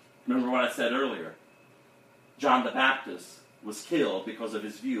 Remember what I said earlier? John the Baptist was killed because of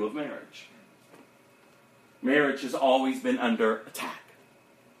his view of marriage. Marriage has always been under attack.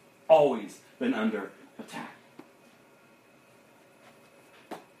 Always been under attack.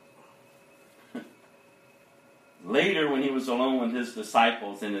 Later, when he was alone with his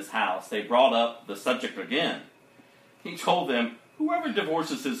disciples in his house, they brought up the subject again. He told them, whoever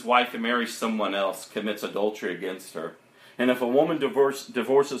divorces his wife and marries someone else commits adultery against her. And if a woman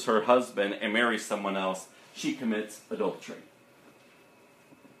divorces her husband and marries someone else, she commits adultery.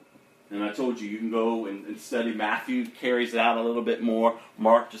 And I told you, you can go and study. Matthew carries it out a little bit more.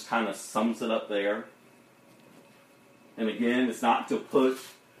 Mark just kind of sums it up there. And again, it's not to put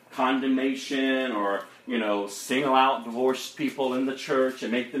condemnation or, single out divorced people in the church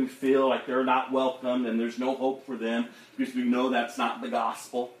and make them feel like they're not welcomed and there's no hope for them, because we know that's not the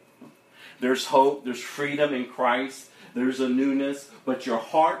gospel. There's hope, there's freedom in Christ, there's a newness, but your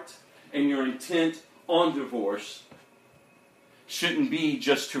heart and your intent on divorce shouldn't be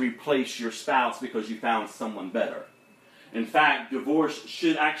just to replace your spouse because you found someone better. In fact, divorce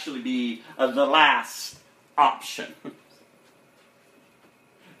should actually be the last option.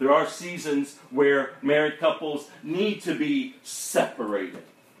 There are seasons where married couples need to be separated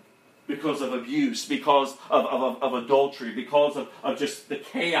because of abuse, because of adultery, because of just the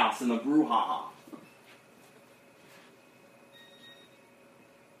chaos and the brouhaha.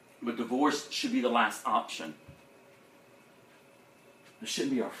 But divorce should be the last option. It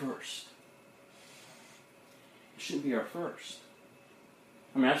shouldn't be our first. It shouldn't be our first.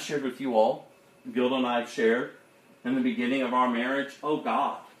 I've shared with you all, Gilda and I have shared, in the beginning of our marriage, oh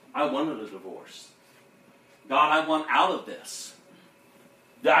God, I wanted a divorce. God, I want out of this.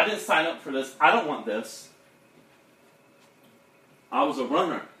 I didn't sign up for this. I don't want this. I was a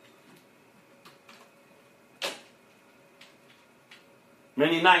runner.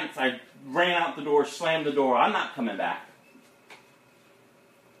 Many nights I ran out the door, slammed the door. I'm not coming back.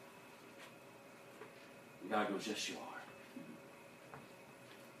 God goes, yes, you are.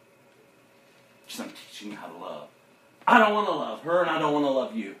 Just I'm teaching you how to love. I don't want to love her and I don't want to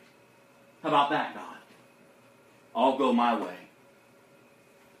love you. How about that, God? I'll go my way.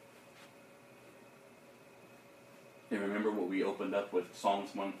 You remember what we opened up with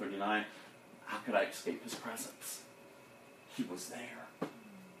Psalms 139? How could I escape his presence? He was there.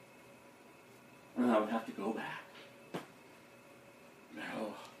 And I would have to go back.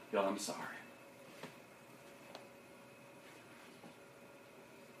 Oh, God, I'm sorry.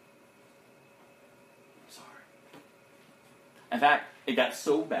 In fact, it got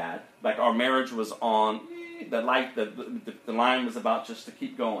so bad, like our marriage was on, the line was about just to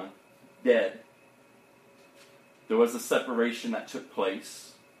keep going, dead. There was a separation that took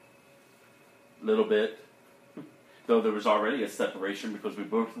place, a little bit, though there was already a separation because we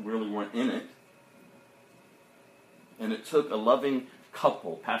both really weren't in it. And it took a loving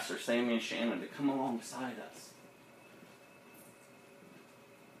couple, Pastor Sammy and Shannon, to come alongside us.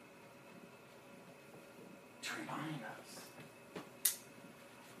 To remind us.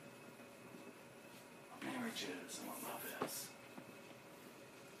 Is and what love is.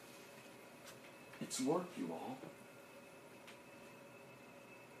 It's work, you all.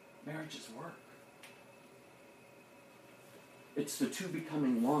 Marriage is work. It's the two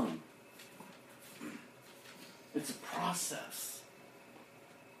becoming one. It's a process.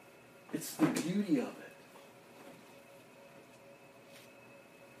 It's the beauty of it.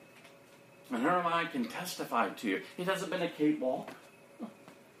 And her and I can testify to you. It hasn't been a cakewalk.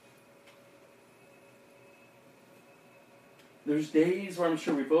 There's days where I'm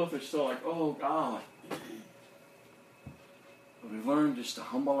sure we both are still like, oh, God. But we've learned just to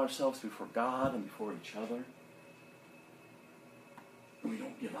humble ourselves before God and before each other. And we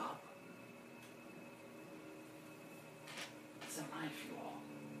don't give up. It's in life, you all.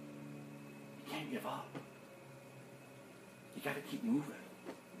 You can't give up. You got to keep moving.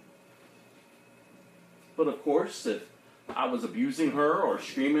 But of course, if I was abusing her or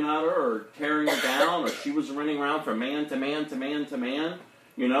screaming at her or tearing her down, or she was running around from man to man to man to man,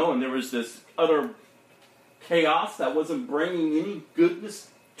 and there was this utter chaos that wasn't bringing any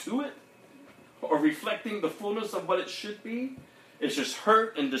goodness to it or reflecting the fullness of what it should be. It's just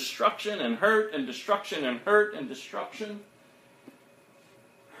hurt and destruction and hurt and destruction and hurt and destruction.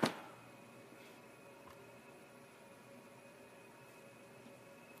 But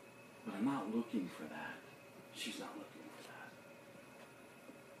I'm not looking for that. She's not looking.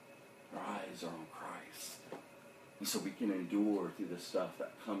 Our eyes are on Christ. And so we can endure through the stuff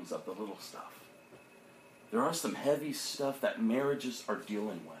that comes up, the little stuff. There are some heavy stuff that marriages are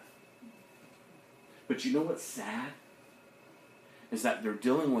dealing with. But you know what's sad? is that they're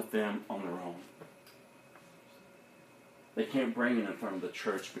dealing with them on their own. They can't bring it in front of the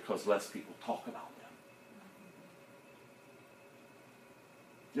church because less people talk about them.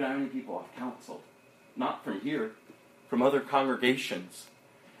 Do you know how many people I've counseled? Not from here, from other congregations.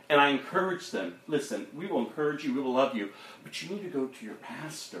 And I encourage them, listen, we will encourage you, we will love you, but you need to go to your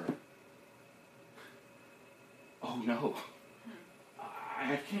pastor. Oh no,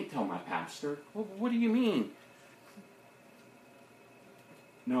 I can't tell my pastor. Well, what do you mean?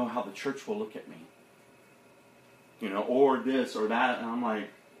 No, how the church will look at me. Or this or that. And I'm like,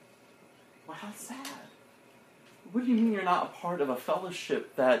 well, how sad. What do you mean you're not a part of a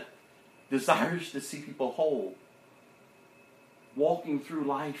fellowship that desires to see people whole? Walking through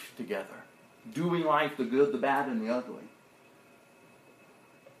life together. Doing life, the good, the bad, and the ugly.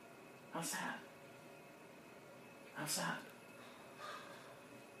 How sad. How sad.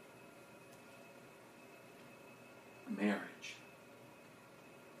 Marriage.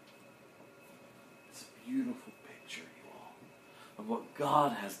 It's a beautiful picture, you all, of what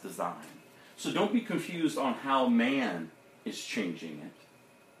God has designed. So don't be confused on how man is changing it.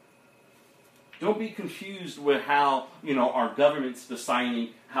 Don't be confused with how, our government's deciding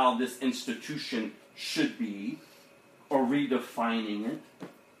how this institution should be or redefining it.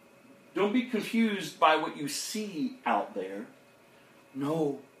 Don't be confused by what you see out there.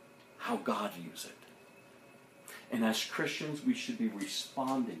 Know how God views it. And as Christians, we should be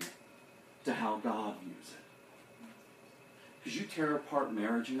responding to how God views it. Because you tear apart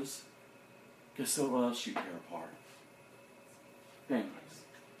marriages, guess what else you tear apart? Families.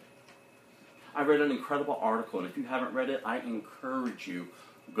 I read an incredible article, and if you haven't read it, I encourage you,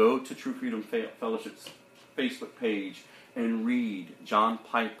 go to True Freedom Fellowship's Facebook page and read John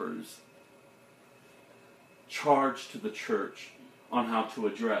Piper's charge to the church on how to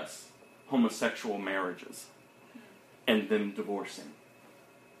address homosexual marriages and them divorcing.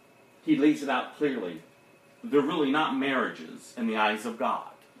 He lays it out clearly. They're really not marriages in the eyes of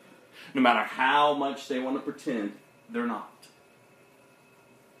God. No matter how much they want to pretend, they're not.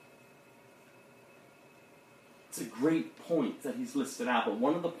 It's a great point that he's listed out, but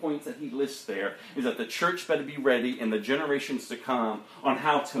one of the points that he lists there is that the church better be ready in the generations to come on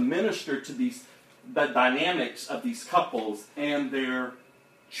how to minister to the dynamics of these couples and their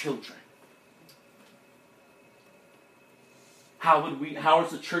children. How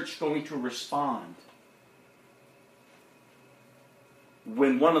is the church going to respond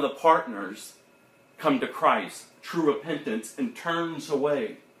when one of the partners come to Christ, true repentance, and turns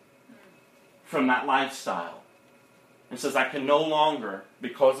away from that lifestyle and says, I can no longer,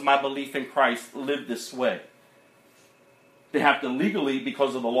 because of my belief in Christ, live this way? They have to legally,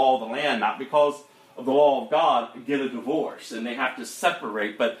 because of the law of the land, not because of the law of God, get a divorce, and they have to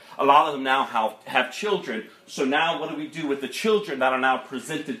separate. But a lot of them now have children. So now what do we do with the children that are now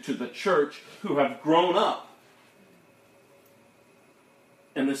presented to the church who have grown up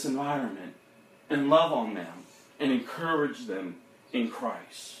in this environment, and love on them and encourage them in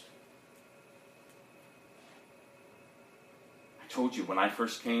Christ? I told you, when I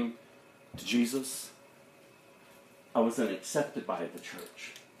first came to Jesus, I wasn't accepted by the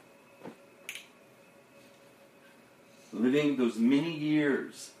church. Living those many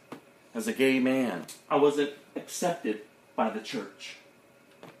years as a gay man, I wasn't accepted by the church.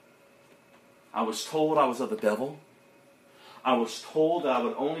 I was told I was of the devil. I was told that I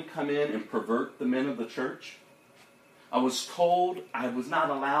would only come in and pervert the men of the church. I was told I was not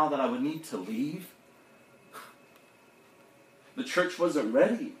allowed, that I would need to leave. The church wasn't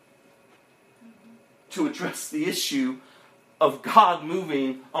ready to address the issue of God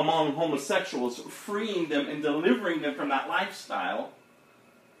moving among homosexuals, freeing them and delivering them from that lifestyle.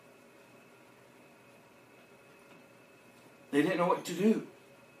 They didn't know what to do.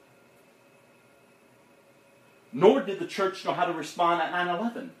 Nor did the church know how to respond at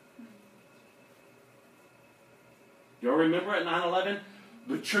 9/11. Y'all remember at 9/11?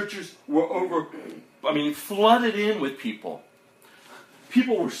 The churches were flooded in with people.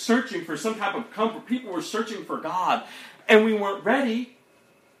 People were searching for some type of comfort. People were searching for God. And we weren't ready.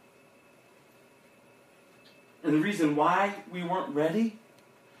 And the reason why we weren't ready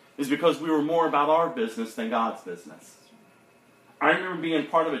is because we were more about our business than God's business. I remember being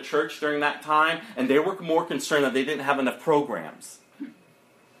part of a church during that time, and they were more concerned that they didn't have enough programs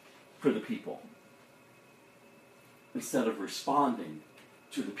for the people, instead of responding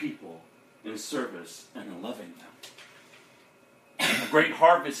to the people in service and in loving them. A great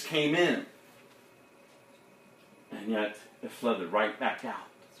harvest came in, and yet it flooded right back out.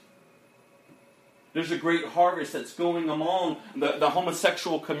 There's a great harvest that's going among the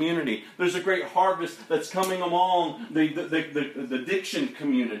homosexual community. There's a great harvest that's coming among the addiction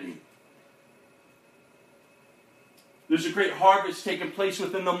community. There's a great harvest taking place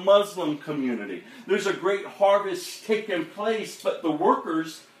within the Muslim community. There's a great harvest taking place, but the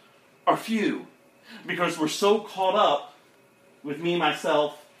workers are few because we're so caught up with me,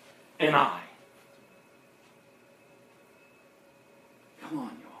 myself, and I. Come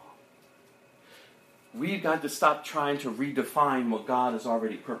on, y'all. We've got to stop trying to redefine what God has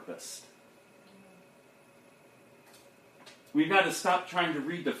already purposed. We've got to stop trying to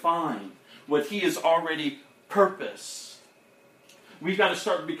redefine what He has already purposed. We've got to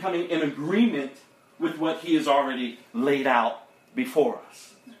start becoming in agreement with what He has already laid out before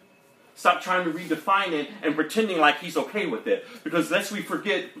us. Stop trying to redefine it and pretending like He's okay with it. Because lest we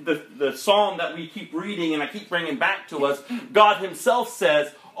forget the psalm that we keep reading and I keep bringing back to us, God Himself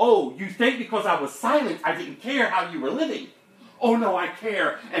says, oh, you think because I was silent, I didn't care how you were living. Oh no, I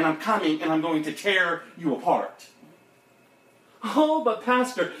care, and I'm coming, and I'm going to tear you apart. Oh, but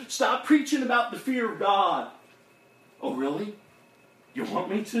Pastor, stop preaching about the fear of God. Oh, really? You want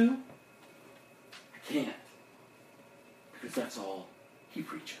me to? I can't. Because that's all He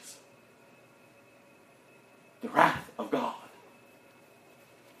preaches. The wrath of God.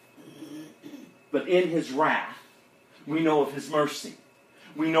 But in His wrath, we know of His mercy.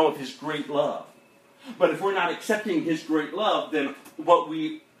 We know of His great love. But if we're not accepting His great love, then what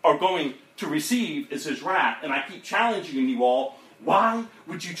we are going to receive is His wrath. And I keep challenging you all, why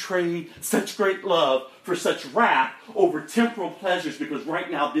would you trade such great love for such wrath over temporal pleasures? Because right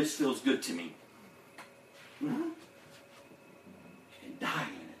now this feels good to me. You can die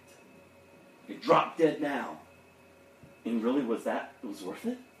in it. You can drop dead now. And really, was worth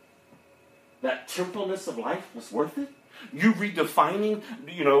it? That temporalness of life was worth it? You redefining,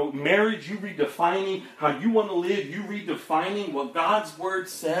 marriage, you redefining how you want to live, you redefining what God's Word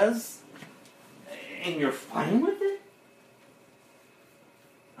says, and you're fine with it?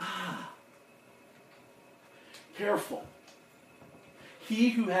 Careful. He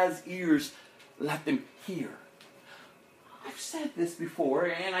who has ears, let them hear. I've said this before,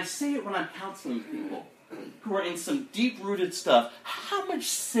 and I say it when I'm counseling people who are in some deep-rooted stuff. How much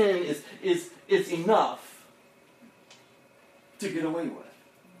sin is enough to get away with?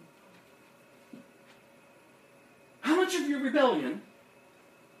 How much of your rebellion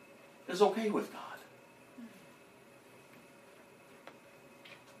is okay with God?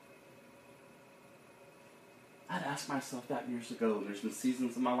 I'd asked myself that years ago. There's been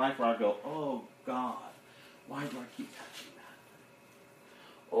seasons in my life where I go, oh God, why do I keep touching that?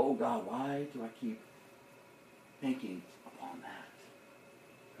 Oh God, why do I keep thinking upon that?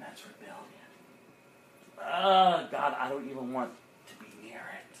 And that's rebellion. God, I don't even want to be near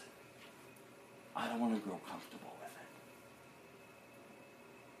it. I don't want to grow comfortable with it.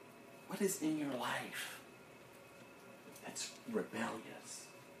 What is in your life that's rebellious?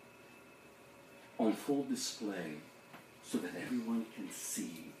 On full display so that everyone can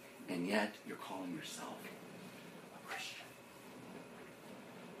see, and yet you're calling yourself a Christian.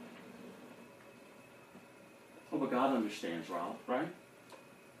 Oh, but God understands, Rob, right?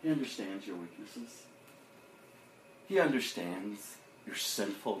 He understands your weaknesses. He understands your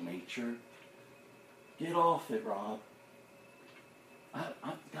sinful nature. Get off it, Rob.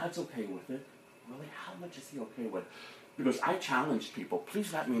 God's okay with it. Really? How much is He okay with? Because I challenge people.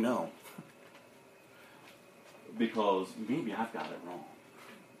 Please let me know. Because maybe I've got it wrong.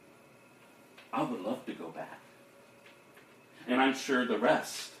 I would love to go back. And I'm sure the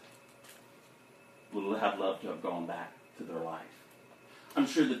rest would have loved to have gone back to their life. I'm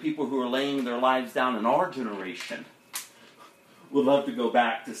sure the people who are laying their lives down in our generation would love to go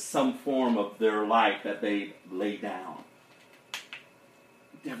back to some form of their life that they laid down.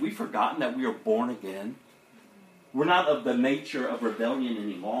 Have we forgotten that we are born again? We're not of the nature of rebellion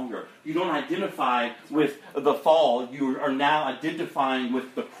any longer. You don't identify with the fall. You are now identifying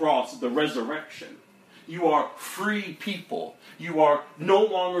with the cross, the resurrection. You are free people. You are no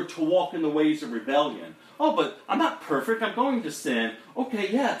longer to walk in the ways of rebellion. Oh, but I'm not perfect. I'm going to sin. Okay,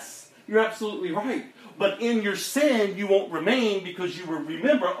 yes, you're absolutely right. But in your sin, you won't remain because you will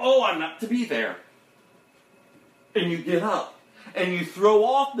remember, oh, I'm not to be there. And you get up. And you throw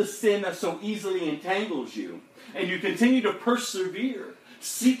off the sin that so easily entangles you. And you continue to persevere,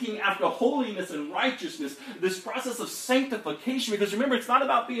 seeking after holiness and righteousness, this process of sanctification. Because remember, it's not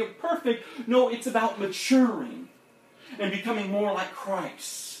about being perfect. No, it's about maturing and becoming more like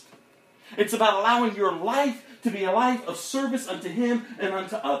Christ. It's about allowing your life to be a life of service unto Him and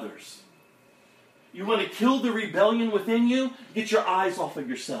unto others. You want to kill the rebellion within you? Get your eyes off of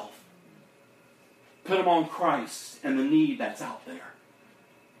yourself. Put them on Christ and the need that's out there.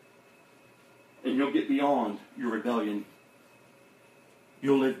 And you'll get beyond your rebellion.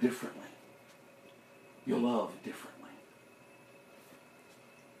 You'll live differently. You'll love differently.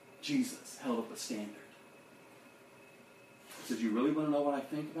 Jesus held up a standard. He said, you really want to know what I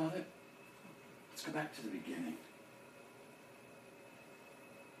think about it? Let's go back to the beginning.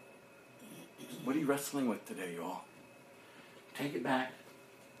 What are you wrestling with today, y'all? Take it back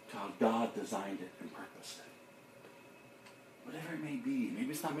to how God designed it and purposed it. Whatever it may be.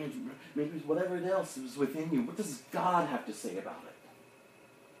 Maybe it's not maybe it's whatever else is within you. What does God have to say about it?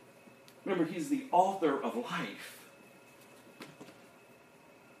 Remember, He's the author of life.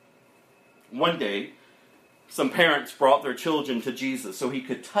 One day, some parents brought their children to Jesus so He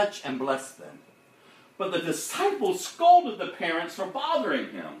could touch and bless them. But the disciples scolded the parents for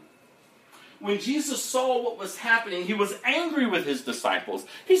bothering Him. When Jesus saw what was happening, He was angry with His disciples.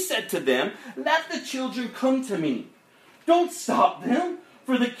 He said to them, "Let the children come to me. Don't stop them,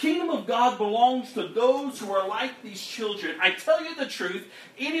 for the kingdom of God belongs to those who are like these children. I tell you the truth,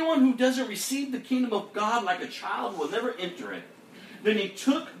 anyone who doesn't receive the kingdom of God like a child will never enter it." Then He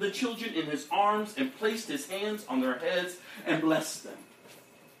took the children in His arms and placed His hands on their heads and blessed them.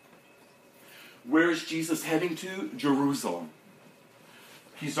 Where is Jesus heading to? Jerusalem.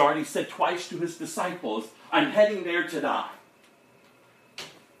 He's already said twice to His disciples, I'm heading there to die.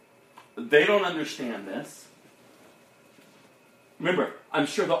 They don't understand this. Remember, I'm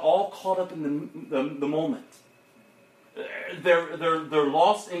sure they're all caught up in the moment. They're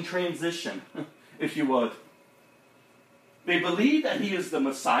lost in transition, if you would. They believe that He is the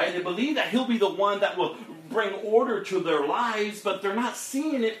Messiah. They believe that He'll be the one that will bring order to their lives, but they're not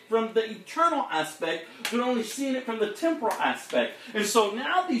seeing it from the eternal aspect. They're only seeing it from the temporal aspect. And so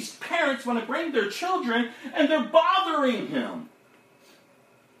now these parents want to bring their children, and they're bothering Him.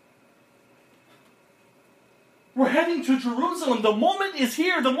 We're heading to Jerusalem. The moment is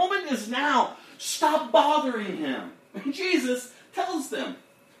here. The moment is now. Stop bothering Him. And Jesus tells them,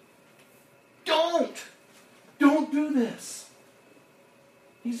 Don't do this.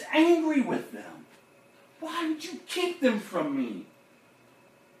 He's angry with them. Why would you keep them from me?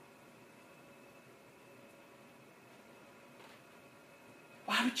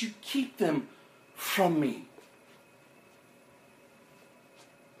 Why would you keep them from me?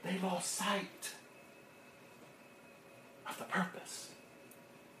 They lost sight of the purpose.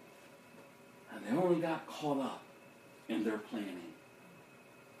 And they only got caught up in their planning.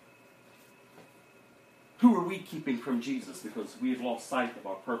 Who are we keeping from Jesus because we've lost sight of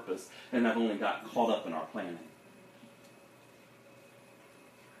our purpose and have only got caught up in our planning?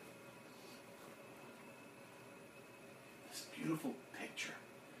 This beautiful picture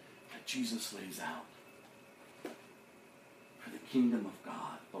that Jesus lays out. For the kingdom of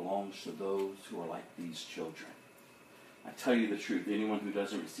God belongs to those who are like these children. I tell you the truth, anyone who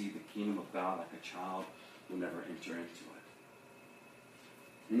doesn't receive the kingdom of God like a child will never enter into it.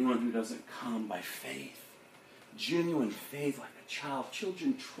 Anyone who doesn't come by faith, genuine faith like a child,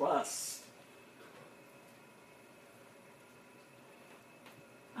 children trust.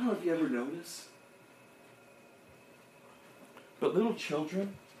 I don't know if you ever notice, but little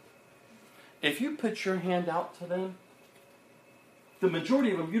children, if you put your hand out to them, the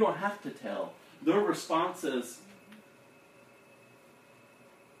majority of them you don't have to tell. Their response is,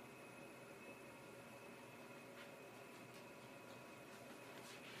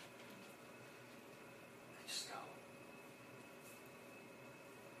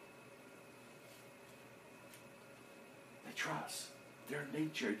 trust. Their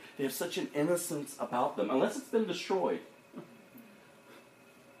nature. They have such an innocence about them, unless it's been destroyed.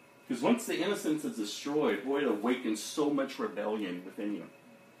 Because once the innocence is destroyed, boy, it awakens so much rebellion within you.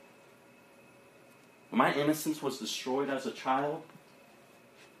 When my innocence was destroyed as a child,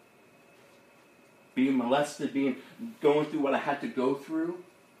 being molested, going through what I had to go through,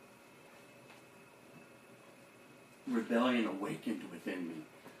 rebellion awakened within me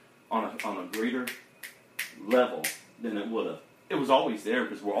on a greater level than it would have. It was always there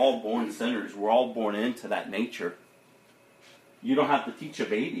because we're all born sinners. We're all born into that nature. You don't have to teach a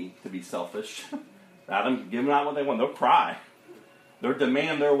baby to be selfish. Let them give them out what they want. They'll cry. They'll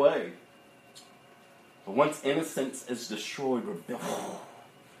demand their way. But once innocence is destroyed, rebellion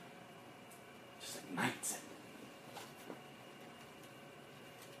just ignites it.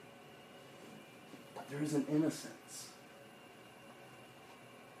 But there is an innocence.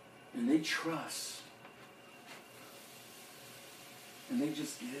 And they trust. And they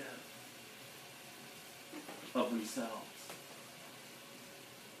just give of themselves.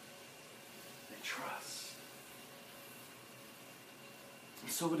 They trust.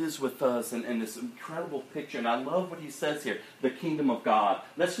 So it is with us, and this incredible picture. And I love what he says here, the kingdom of God.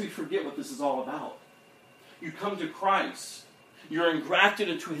 Lest we forget what this is all about. You come to Christ. You're engrafted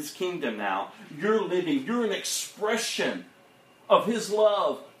into his kingdom now. You're living. You're an expression of his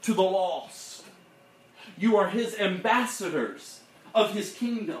love to the lost. You are his ambassadors of his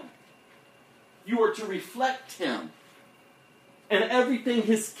kingdom. You are to reflect him and everything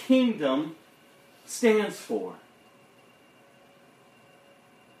his kingdom stands for.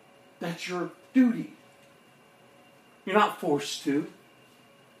 That's your duty. You're not forced to,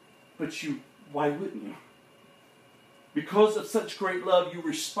 but why wouldn't you? Because of such great love, you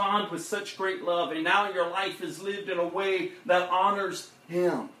respond with such great love, and now your life is lived in a way that honors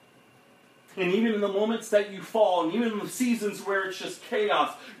him. And even in the moments that you fall, and even in the seasons where it's just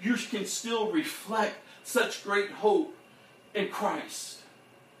chaos, you can still reflect such great hope in Christ.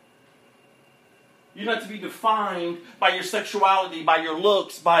 You're not to be defined by your sexuality, by your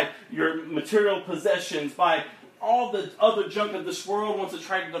looks, by your material possessions, by all the other junk that this world wants to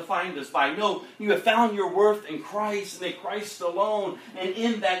try to define us by. No, you have found your worth in Christ and in Christ alone. And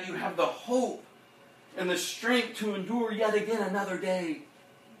in that you have the hope and the strength to endure yet again another day.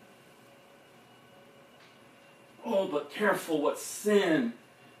 Oh, but careful what sin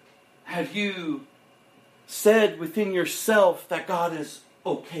have you said within yourself that God is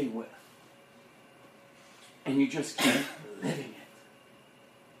okay with. And you just keep living it.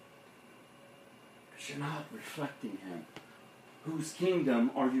 Because you're not reflecting him. Whose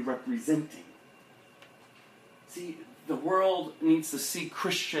kingdom are you representing? See, the world needs to see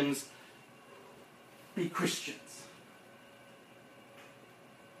Christians be Christians.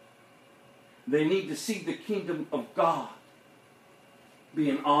 They need to see the kingdom of God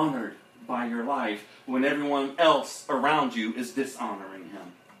being honored by your life when everyone else around you is dishonoring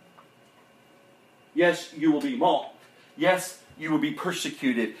him. Yes, you will be mocked. Yes, you will be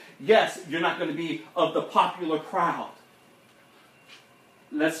persecuted. Yes, you're not going to be of the popular crowd.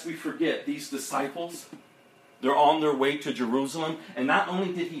 Lest we forget, these disciples, they're on their way to Jerusalem. And not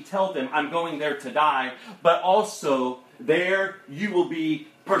only did he tell them, I'm going there to die, but also there you will be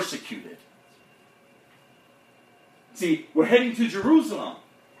persecuted. See, we're heading to Jerusalem.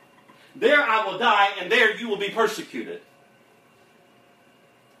 There I will die, and there you will be persecuted.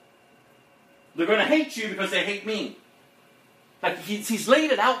 They're going to hate you because they hate me. Like he's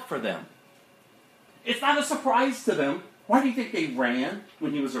laid it out for them. It's not a surprise to them. Why do you think they ran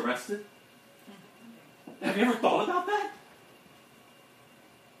when he was arrested? Have you ever thought about that?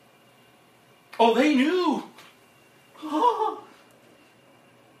 Oh, they knew. Oh.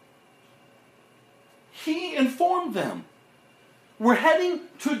 He informed them. We're heading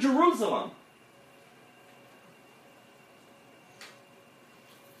to Jerusalem.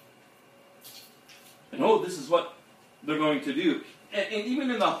 And this is what they're going to do. And even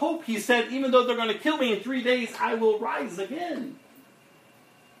in the hope, he said, even though they're going to kill me in 3 days, I will rise again.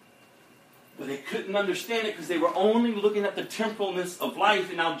 But they couldn't understand it because they were only looking at the temporalness of life.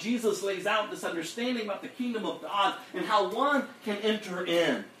 And now Jesus lays out this understanding about the kingdom of God and how one can enter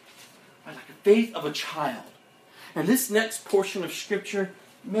in by like the faith of a child. And this next portion of Scripture,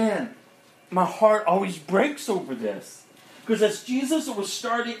 man, my heart always breaks over this. Because as Jesus was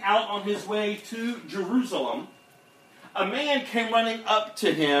starting out on his way to Jerusalem, a man came running up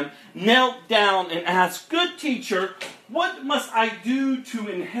to him, knelt down and asked, "Good teacher, what must I do to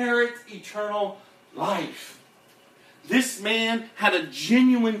inherit eternal life?" This man had a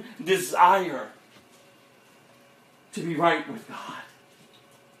genuine desire to be right with God.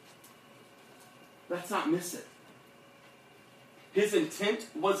 Let's not miss it. His intent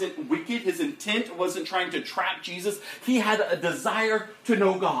wasn't wicked. His intent wasn't trying to trap Jesus. He had a desire to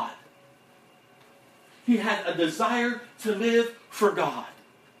know God. He had a desire to live for God.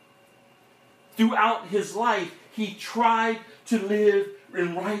 Throughout his life, he tried to live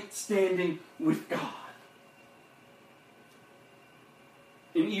in right standing with God.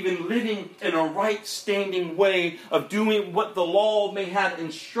 And even living in a right standing way of doing what the law may have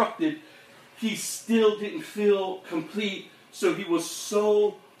instructed, he still didn't feel complete. So he was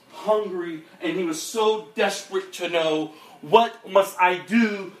so hungry and he was so desperate to know, what must I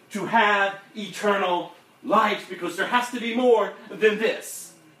do to have eternal life? Because there has to be more than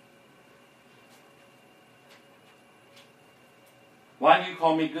this. Why do you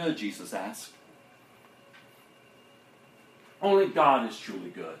call me good? Jesus asked. Only God is truly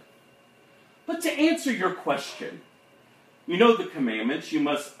good. But to answer your question, you know the commandments. You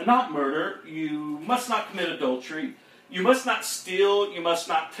must not murder. You must not commit adultery. You must not steal. You must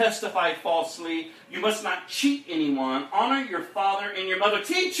not testify falsely. You must not cheat anyone. Honor your father and your mother.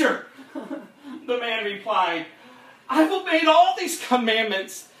 Teacher, the man replied, I've obeyed all these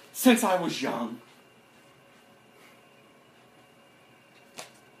commandments since I was young.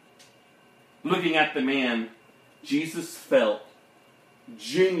 Looking at the man, Jesus felt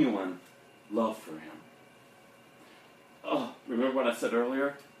genuine love for him. Oh, remember what I said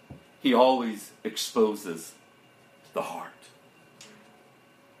earlier? He always exposes the heart.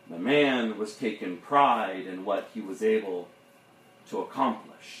 The man was taking pride in what he was able to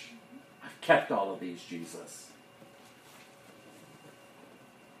accomplish. I've kept all of these, Jesus.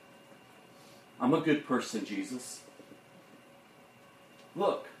 I'm a good person, Jesus.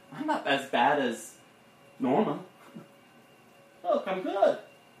 Look, I'm not as bad as Norma. Look, I'm good.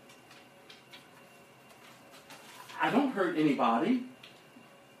 I don't hurt anybody.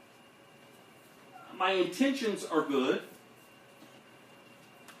 My intentions are good.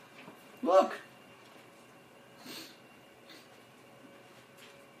 Look.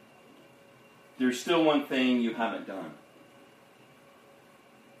 There's still one thing you haven't done.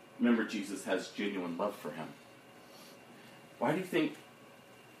 Remember, Jesus has genuine love for him. Why do you think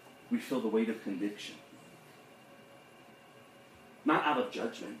we feel the weight of conviction? Not out of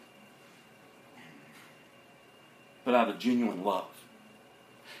judgment, but out of genuine love.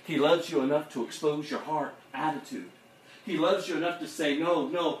 He loves you enough to expose your heart attitude. He loves you enough to say,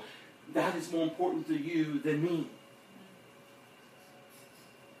 no, that is more important to you than me.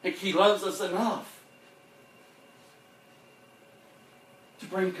 He loves us enough to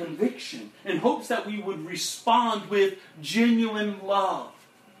bring conviction in hopes that we would respond with genuine love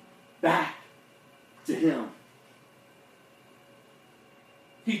back to him.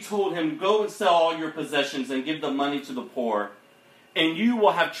 He told him, go and sell all your possessions and give the money to the poor, and you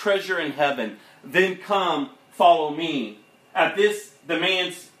will have treasure in heaven. Then come, follow me. At this, the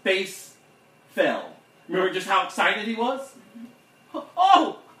man's face fell. Remember just how excited he was?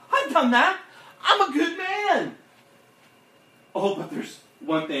 Oh, I've done that. I'm a good man. Oh, but there's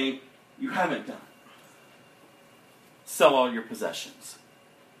one thing you haven't done. Sell all your possessions.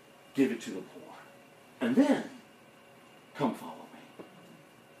 Give it to the poor. And then, come follow me.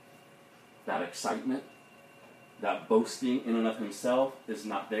 That excitement, that boasting in and of himself is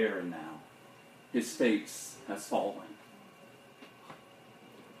not there now. His face has fallen.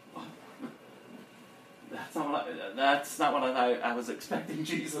 That's not what I was expecting,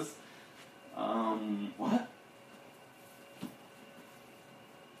 Jesus. What?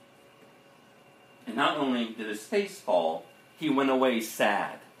 And not only did his face fall, he went away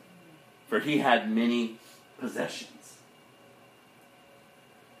sad, for he had many possessions.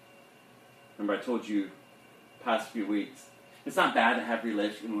 Remember I told you past few weeks, it's not bad to have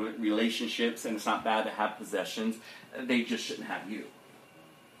relationships, and it's not bad to have possessions. They just shouldn't have you.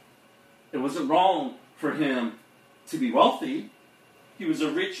 It wasn't wrong for him to be wealthy. He was a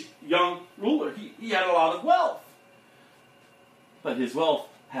rich young ruler. He had a lot of wealth. But his wealth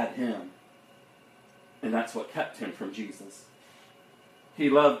had him. And that's what kept him from Jesus. He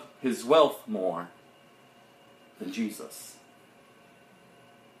loved his wealth more than Jesus.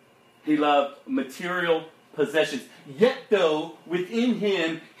 He loved material possessions. Yet though, within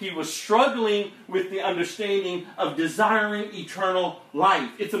him, he was struggling with the understanding of desiring eternal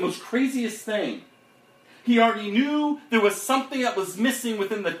life. It's the most craziest thing. He already knew there was something that was missing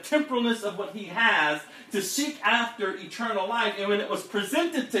within the temporalness of what he has to seek after eternal life. And when it was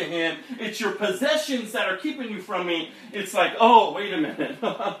presented to him, it's your possessions that are keeping you from me. It's like, oh, wait a minute.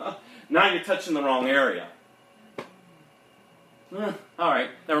 Now you're touching the wrong area. All right,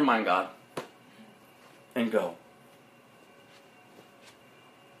 never mind, God. And go.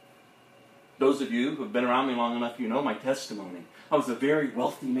 Those of you who have been around me long enough, you know my testimony. I was a very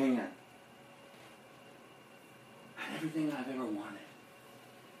wealthy man. I had everything I've ever wanted.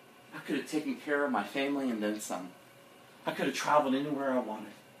 I could have taken care of my family and then some. I could have traveled anywhere I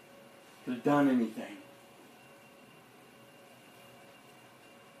wanted. Could have done anything.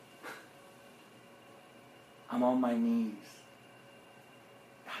 I'm on my knees.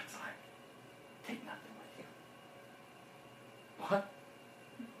 God's like, take nothing with you. What?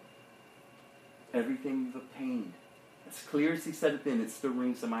 Everything you've obtained. As clear as he said it then, it still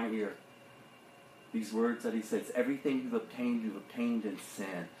rings in my ear. These words that he says, everything you've obtained in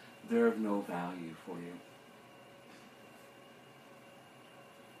sin. They're of no value for you.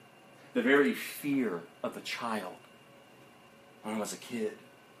 The very fear of a child when I was a kid.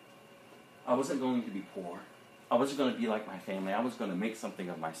 I wasn't going to be poor. I wasn't going to be like my family. I was going to make something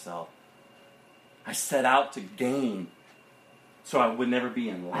of myself. I set out to gain so I would never be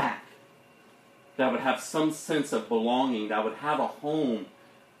in lack. That I would have some sense of belonging. That I would have a home.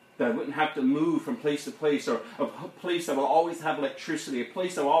 That I wouldn't have to move from place to place, or a place that will always have electricity, a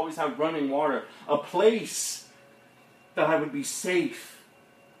place that will always have running water, a place that I would be safe.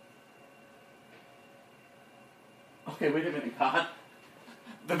 Okay, wait a minute, God.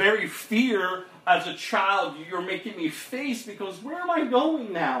 The very fear as a child you're making me face, because where am I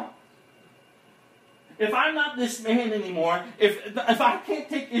going now? If I'm not this man anymore, if I can't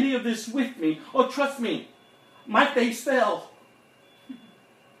take any of this with me, oh, trust me, my face fell.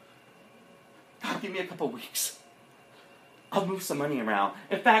 God, give me a couple weeks. I'll move some money around.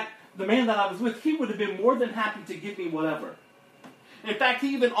 In fact, the man that I was with, he would have been more than happy to give me whatever. In fact,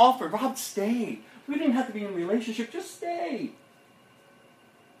 he even offered, Rob, stay. We didn't have to be in a relationship, just stay.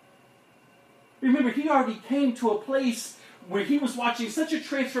 Remember, he already came to a place where he was watching such a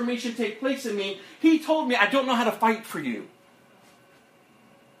transformation take place in me. He told me, I don't know how to fight for you.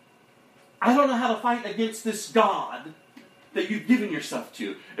 I don't know how to fight against this God that you've given yourself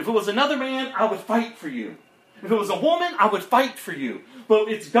to. If it was another man, I would fight for you. If it was a woman, I would fight for you. But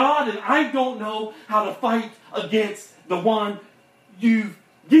it's God, and I don't know how to fight against the one you've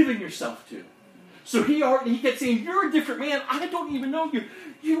given yourself to. So he kept saying, you're a different man. I don't even know you.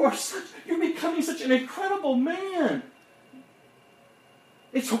 You're becoming such an incredible man.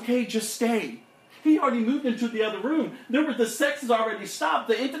 It's okay, just stay. He already moved into the other room. The sex has already stopped.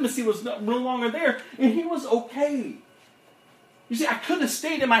 The intimacy was no longer there. And he was okay. You see, I could have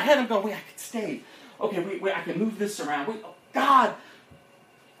stayed in my head. I'm going, wait, I could stay. Okay, wait, I can move this around. Wait, oh, God,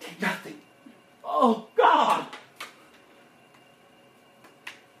 take nothing. Oh, God.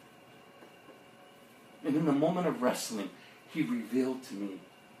 And in the moment of wrestling, he revealed to me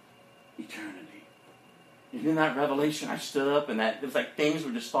eternity. And in that revelation, I stood up, and it was like things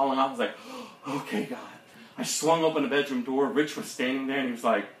were just falling off. I was like, oh, okay, God. I swung open the bedroom door. Rich was standing there, and he was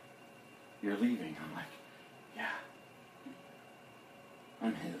like, you're leaving. I'm like, yeah.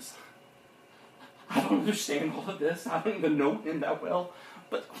 I'm his. I don't understand all of this. I don't even know him that well.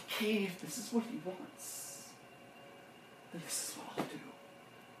 But okay, if this is what he wants, then this is what I'll do.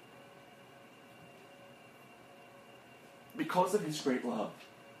 Because of his great love.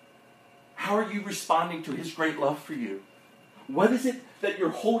 How are you responding to his great love for you? What is it that you're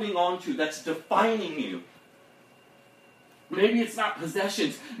holding on to that's defining you? Maybe it's not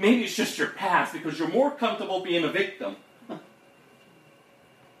possessions. Maybe it's just your past, because you're more comfortable being a victim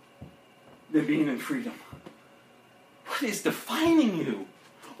than being in freedom. What is defining you?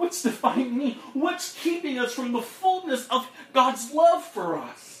 What's defining me? What's keeping us from the fullness of God's love for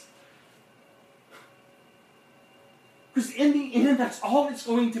us? Because in the end, that's all it's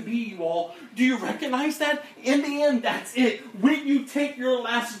going to be, you all. Do you recognize that? In the end, that's it. When you take your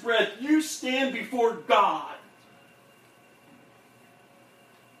last breath, you stand before God.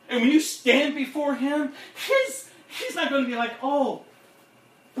 And when you stand before him, he's not going to be like, oh,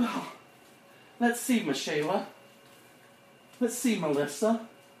 well, let's see, Michela. Let's see, Melissa.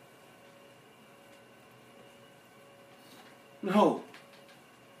 No.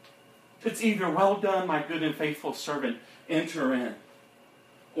 It's either, well done, my good and faithful servant, enter in,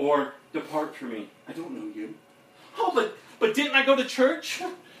 or depart from me. I don't know you. Oh, but didn't I go to church?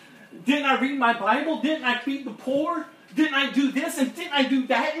 Didn't I read my Bible? Didn't I feed the poor? Didn't I do this and didn't I do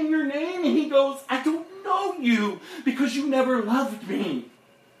that in your name? And he goes, I don't know you because you never loved me.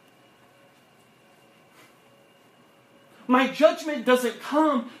 My judgment doesn't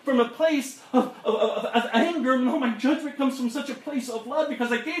come from a place of anger. No, my judgment comes from such a place of love,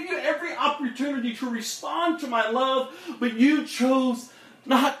 because I gave you every opportunity to respond to my love, but you chose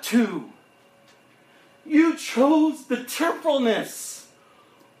not to. You chose the temporalness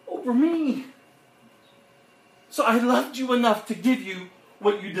over me. So I loved you enough to give you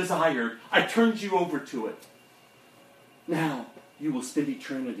what you desired. I turned you over to it. Now you will spend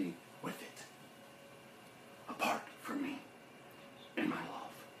eternity with it, apart from me and my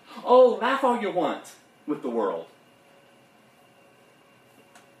love. Oh, laugh all you want with the world.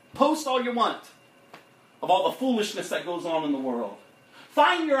 Post all you want of all the foolishness that goes on in the world.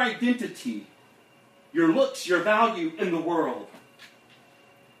 Find your identity, your looks, your value in the world.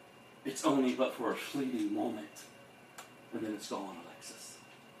 It's only but for a fleeting moment. And then it's gone, Alexis.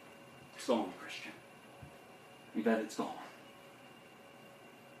 It's gone, Christian. You bet it's gone.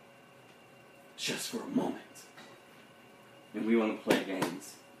 Just for a moment. And we want to play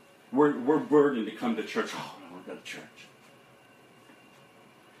games. We're burdened to come to church. Oh, no, we're going to church.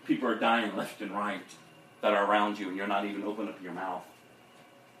 People are dying left and right that are around you, and you're not even opening up your mouth.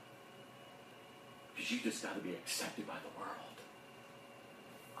 Because you just got to be accepted by the world.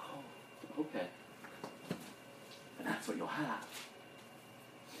 Oh, okay. And that's what you'll have.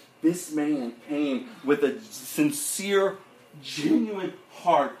 This man came with a sincere, genuine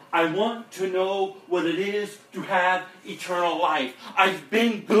heart. I want to know what it is to have eternal life. I've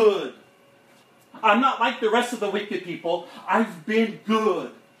been good. I'm not like the rest of the wicked people. I've been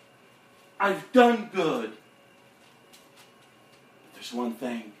good. I've done good. But there's one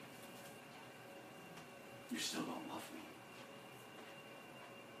thing. You still don't love me.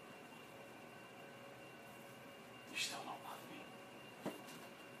 You still don't love me.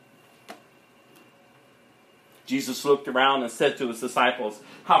 Jesus looked around and said to his disciples,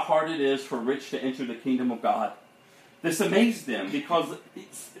 how hard it is for rich to enter the kingdom of God. This amazed them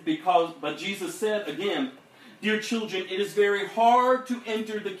but Jesus said again, dear children, it is very hard to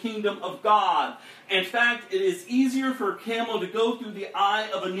enter the kingdom of God. In fact, it is easier for a camel to go through the eye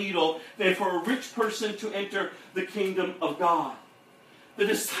of a needle than for a rich person to enter the kingdom of God. The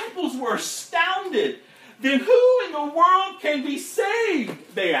disciples were astounded. Then who in the world can be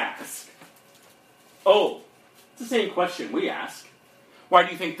saved? They asked. Oh, it's the same question we ask. Why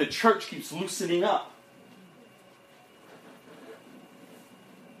do you think the church keeps loosening up?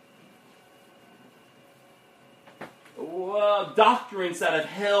 Doctrines that have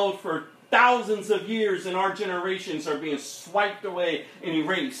held for thousands of years in our generations are being swiped away and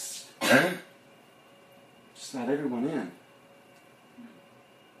erased. Just not everyone in.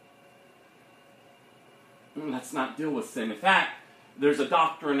 Let's not deal with sin. In fact, there's a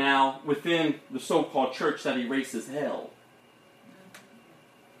doctrine now within the so-called church that erases hell.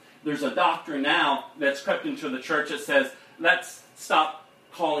 There's a doctrine now that's crept into the church that says, let's stop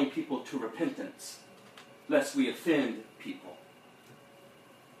calling people to repentance, lest we offend people.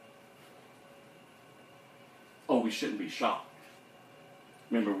 Oh, we shouldn't be shocked.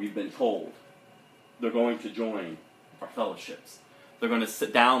 Remember, we've been told they're going to join our fellowships. They're going to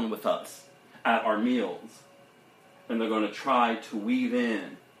sit down with us at our meals, and they're going to try to weave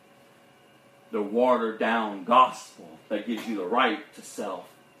in the watered-down gospel that gives you the right to self.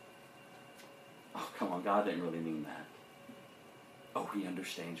 Oh, come on, God didn't really mean that. Oh, he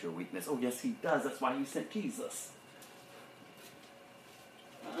understands your weakness. Oh, yes, he does. That's why he sent Jesus.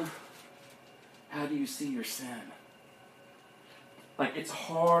 How do you see your sin? Like, it's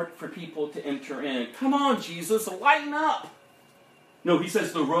hard for people to enter in. Come on, Jesus, lighten up. No, he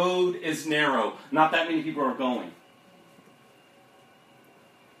says the road is narrow. Not that many people are going.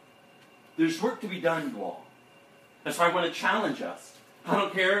 There's work to be done, you all. That's why I want to challenge us. I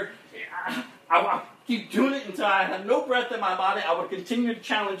don't care. I'll keep doing it until I have no breath in my body. I will continue to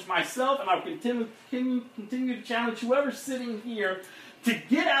challenge myself, and I will continue to challenge whoever's sitting here to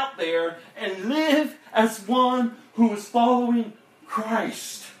get out there and live as one who is following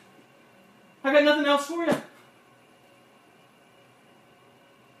Christ. I got nothing else for you.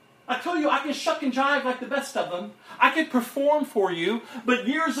 I tell you, I can shuck and jive like the best of them. I can perform for you. But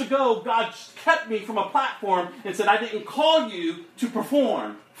years ago, God kept me from a platform and said, I didn't call you to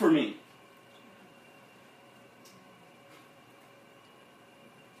perform for me.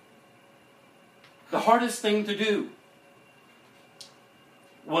 The hardest thing to do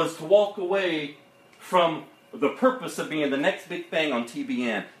was to walk away from the purpose of being the next big thing on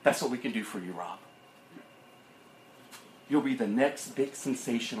TBN. That's what we can do for you, Rob. You'll be the next big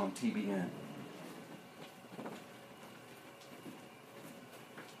sensation on TBN.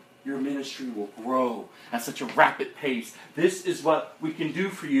 Your ministry will grow at such a rapid pace. This is what we can do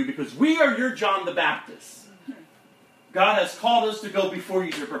for you because we are your John the Baptist. God has called us to go before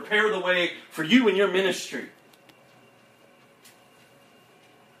you to prepare the way for you and your ministry.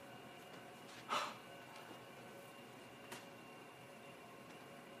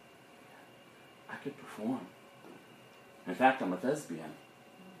 I could perform. In fact, I'm a thespian.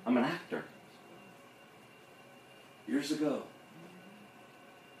 I'm an actor. Years ago,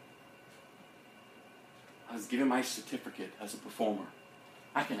 I was given my certificate as a performer.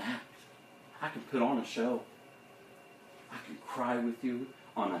 I can act. I can put on a show. I can cry with you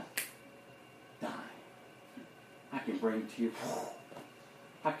on a dime. I can bring tears.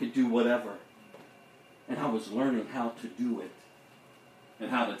 I could do whatever. And I was learning how to do it. And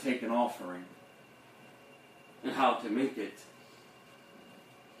how to take an offering. And how to make it.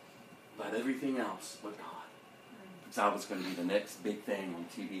 But everything else but God. Because I was going to be the next big thing on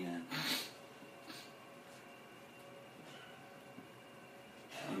TBN.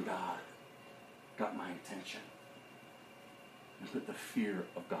 And God got my attention. And put the fear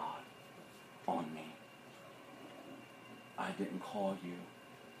of God on me. I didn't call you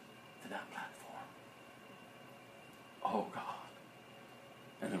to that platform. Oh God.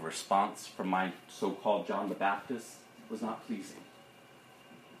 And the response from my so-called John the Baptist was not pleasing.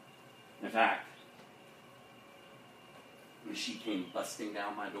 In fact, when she came busting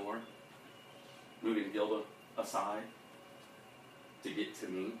down my door, moving Gilda aside to get to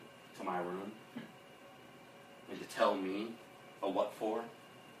me, to my room, and to tell me a what for,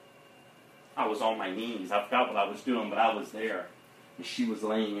 I was on my knees. I forgot what I was doing, but I was there. And she was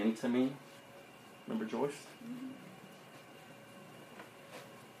laying into me. Remember Joyce?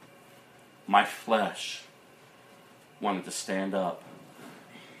 My flesh wanted to stand up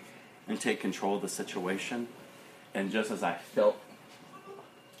and take control of the situation. And just as I felt,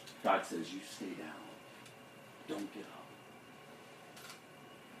 God says, you stay down. Don't get up.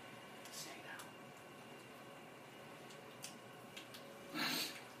 Stay down.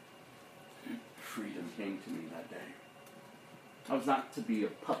 Freedom came to me that day. I was not to be a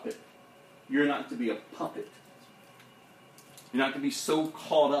puppet. You're not to be a puppet. You're not to be so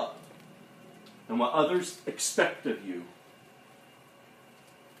caught up in what others expect of you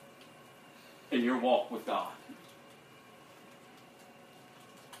in your walk with God.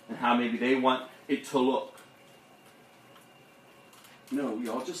 And how maybe they want it to look. No,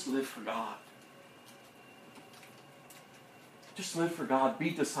 y'all just live for God. Just live for God.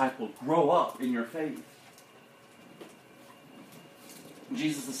 Be discipled. Grow up in your faith.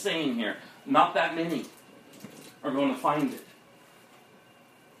 Jesus is saying here, not that many are going to find it.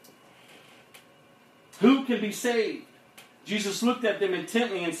 Who can be saved? Jesus looked at them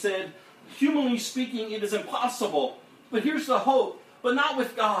intently and said, humanly speaking, it is impossible. But here's the hope. But not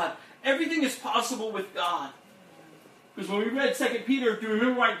with God. Everything is possible with God. Because when we read 2 Peter, do you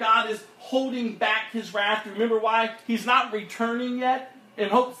remember why God is holding back his wrath? Do you remember why he's not returning yet? In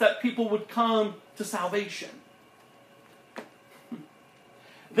hopes that people would come to salvation.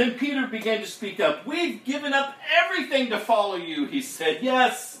 Then Peter began to speak up. We've given up everything to follow you, he said.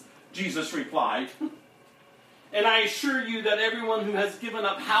 Yes, Jesus replied. And I assure you that everyone who has given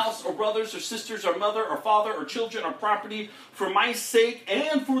up house or brothers or sisters or mother or father or children or property for my sake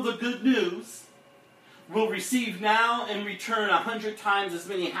and for the good news will receive now in return 100 times as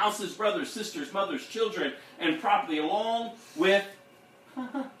many houses, brothers, sisters, mothers, children, and property along with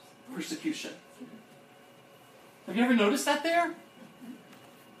persecution. Have you ever noticed that there?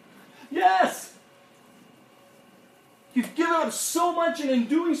 Yes! You've given up so much, and in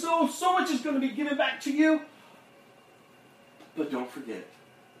doing so, so much is going to be given back to you. But don't forget,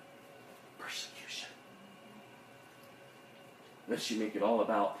 persecution. Lest you make it all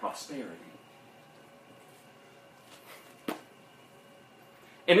about prosperity.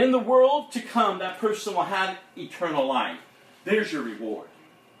 And in the world to come, that person will have eternal life. There's your reward.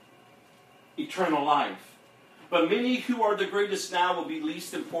 Eternal life. But many who are the greatest now will be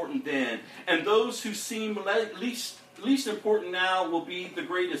least important then. And those who seem least important now will be the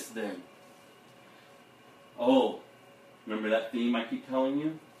greatest then. Oh, remember that theme I keep telling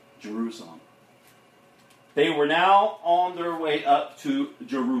you? Jerusalem. They were now on their way up to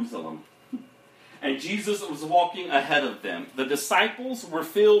Jerusalem. And Jesus was walking ahead of them. The disciples were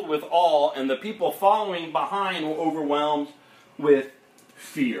filled with awe, and the people following behind were overwhelmed with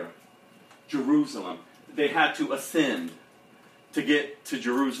fear. Jerusalem. They had to ascend to get to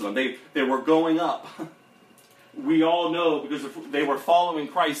Jerusalem. They were going up. We all know, because if they were following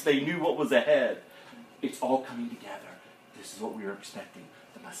Christ, they knew what was ahead. It's all coming together. This is what we were expecting.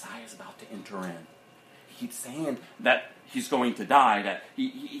 The Messiah is about to enter in. He keeps saying that he's going to die, that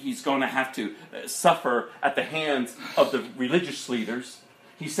he's going to have to suffer at the hands of the religious leaders.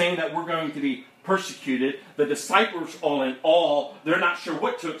 He's saying that we're going to be persecuted. The disciples are in awe. They're not sure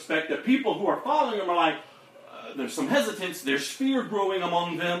what to expect. The people who are following him are like, there's some hesitance. There's fear growing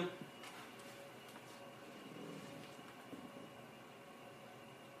among them.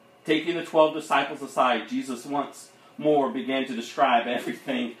 Taking the 12 disciples aside, Jesus once more began to describe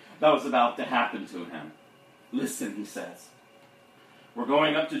everything that was about to happen to him. Listen, he says. We're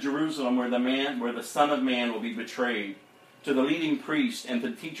going up to Jerusalem where the Son of Man will be betrayed to the leading priests and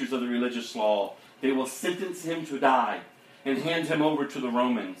the teachers of the religious law. They will sentence him to die and hand him over to the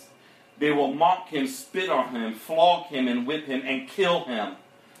Romans. They will mock him, spit on him, flog him, and whip him, and kill him.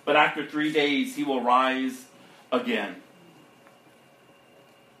 But after 3 days, he will rise again.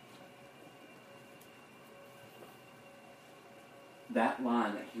 That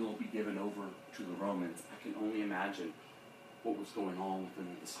line that he will be given over to the Romans, I can only imagine what was going on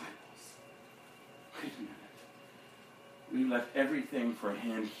within the disciples. Wait a minute. We left everything for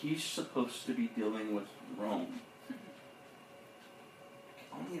him. He's supposed to be dealing with Rome. I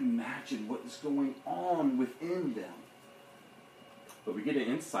can only imagine what is going on within them. But we get an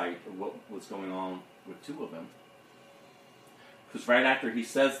insight of what was going on with two of them. Because right after he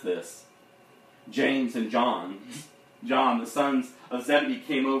says this, James and John, the sons of Zebedee,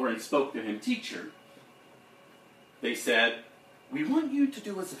 came over and spoke to him. Teacher, they said, we want you to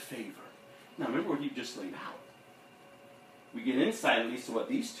do us a favor. Now remember what he just laid out. We get insight at least to what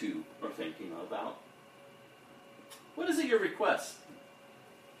these two are thinking about. What is it your request?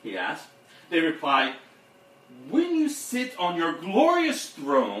 He asked. They replied, when you sit on your glorious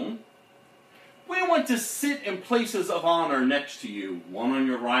throne, we want to sit in places of honor next to you, one on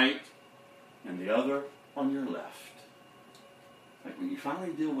your right and the other on your left. Like when you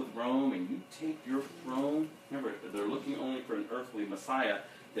finally deal with Rome and you take your throne, remember, they're looking only for an earthly Messiah.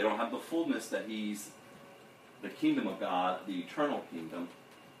 They don't have the fullness that he's the kingdom of God, the eternal kingdom.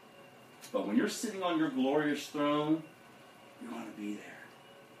 But when you're sitting on your glorious throne, you want to be there.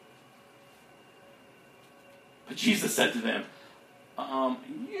 But Jesus said to them,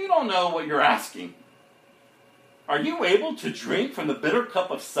 you don't know what you're asking. Are you able to drink from the bitter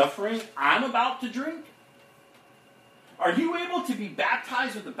cup of suffering I'm about to drink? Are you able to be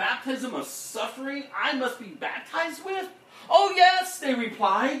baptized with the baptism of suffering I must be baptized with? Oh yes, they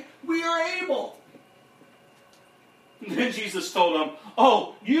replied, we are able. And then Jesus told them,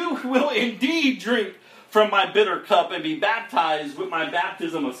 oh, you will indeed drink from my bitter cup and be baptized with my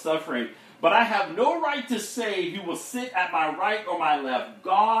baptism of suffering. But I have no right to say who will sit at my right or my left.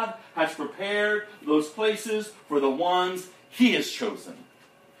 God has prepared those places for the ones he has chosen.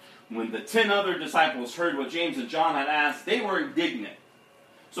 When the 10 other disciples heard what James and John had asked, they were indignant.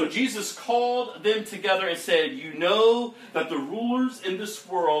 So Jesus called them together and said, you know that the rulers in this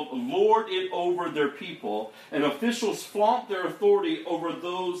world lord it over their people, and officials flaunt their authority over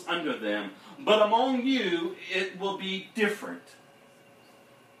those under them. But among you, it will be different.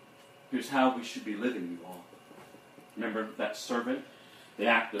 Here's how we should be living, you all. Remember that servant, the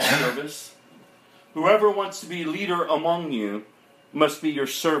act of service? Whoever wants to be leader among you must be your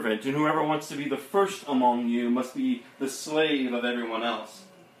servant, and whoever wants to be the first among you must be the slave of everyone else.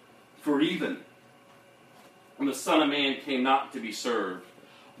 For even when the Son of Man came not to be served,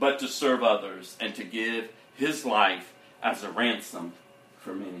 but to serve others, and to give his life as a ransom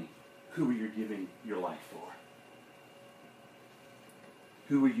for many. Who are you giving your life for?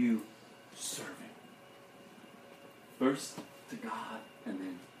 Who are you serving? First to God, and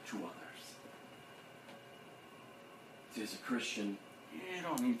then to others. See, as a Christian, you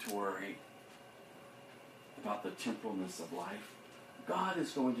don't need to worry about the temporalness of life. God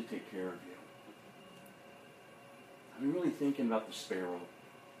is going to take care of you. I'm really thinking about the sparrow.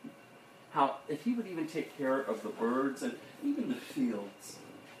 How, if he would even take care of the birds and even the fields,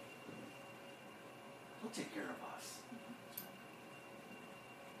 he'll take care of us.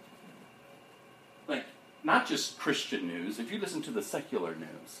 Like, not just Christian news. If you listen to the secular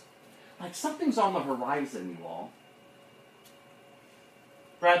news, like something's on the horizon, you all.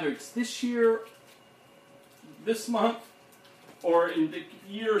 Rather it's this year, this month, or in the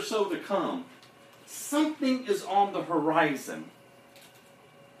year or so to come. Something is on the horizon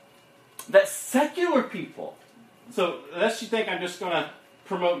that secular people, so unless you think I'm just going to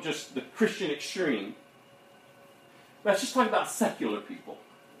promote just the Christian extreme, let's just talk about secular people.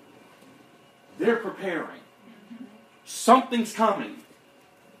 They're preparing. Something's coming.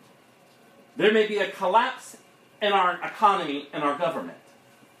 There may be a collapse in our economy and our government.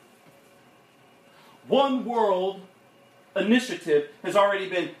 One world initiative has already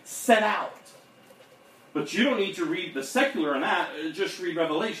been set out. But you don't need to read the secular in that, just read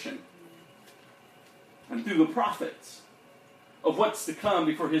Revelation. And through the prophets of what's to come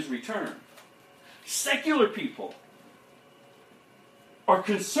before his return. Secular people are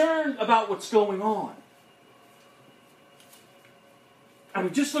concerned about what's going on. And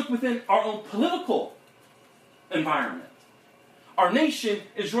we just look within our own political environment. Our nation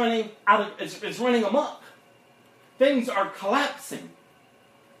is running running amok. Things are collapsing.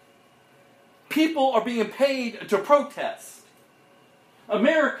 People are being paid to protest.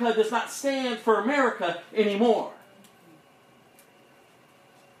 America does not stand for America anymore.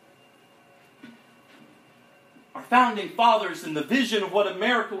 Our founding fathers and the vision of what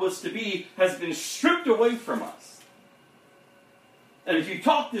America was to be has been stripped away from us. And if you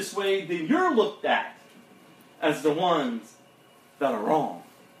talk this way, then you're looked at as the ones that are wrong.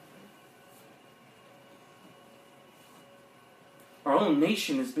 Our own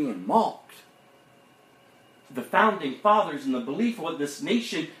nation is being mocked. The founding fathers and the belief of what this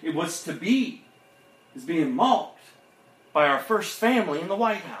nation it was to be is being mocked by our first family in the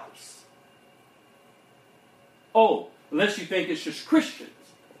White House. Oh, unless you think it's just Christians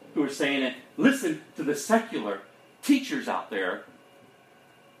who are saying it, listen to the secular teachers out there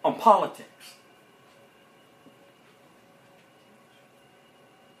on politics.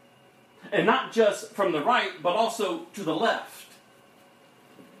 And not just from the right, but also to the left.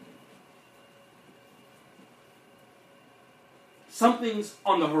 Something's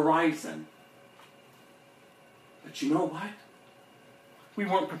on the horizon. But you know what? We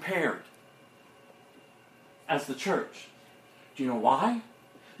weren't prepared as the church. Do you know why?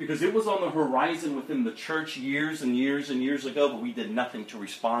 Because it was on the horizon within the church years and years and years ago, but we did nothing to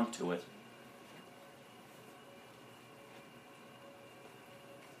respond to it.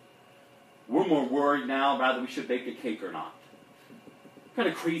 We're more worried now whether we should bake a cake or not. What kind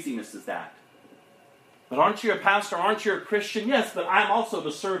of craziness is that? But aren't you a pastor? Aren't you a Christian? Yes, but I'm also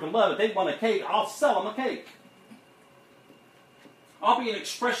to serve and love. If they want a cake, I'll sell them a cake. I'll be an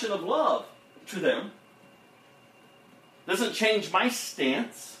expression of love to them. Doesn't change my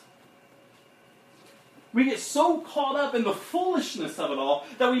stance. We get so caught up in the foolishness of it all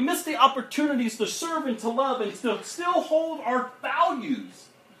that we miss the opportunities to serve and to love and to still hold our values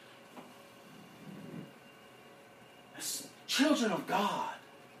as children of God.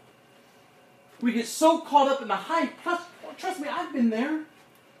 We get so caught up in the hype. Plus, trust me, I've been there.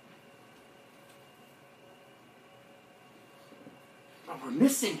 But we're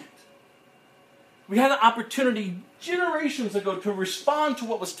missing it. We had an opportunity generations ago to respond to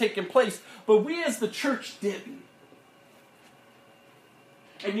what was taking place, but we as the church didn't.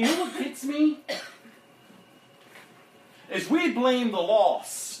 And you know what gets me? Is we blame the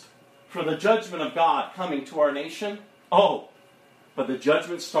lost for the judgment of God coming to our nation. Oh, but the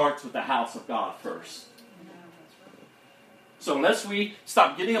judgment starts with the house of God first. So unless we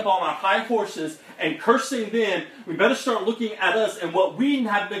stop getting up on our high horses and cursing them, we better start looking at us and what we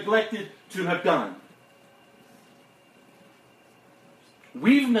have neglected to have done.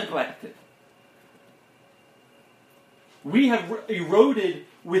 We've neglected. We have eroded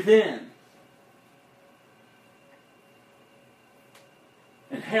within.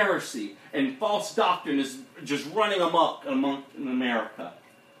 And heresy and false doctrine is just running amok in America.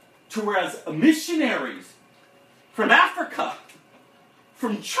 To whereas missionaries from Africa,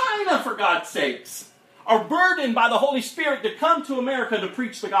 from China, for God's sakes, are burdened by the Holy Spirit to come to America to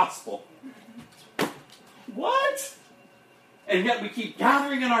preach the gospel. What? And yet we keep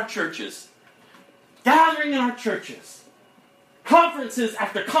gathering in our churches. Gathering in our churches. Conferences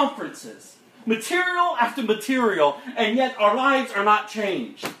after conferences. Material after material. And yet our lives are not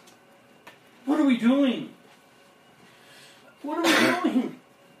changed. What are we doing? What are we doing?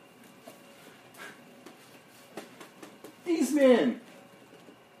 These men,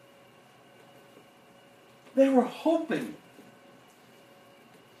 they were hoping.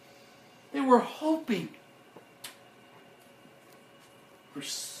 They were hoping for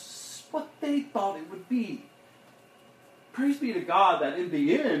what they thought it would be. Praise be to God that in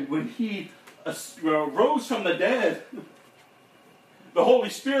the end, when He rose from the dead, the Holy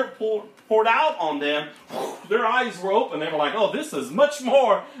Spirit poured out on them. Their eyes were open. They were like, oh, this is much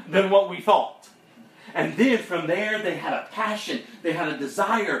more than what we thought. And then from there, they had a passion. They had a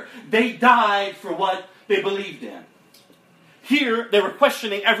desire. They died for what they believed in. Here, they were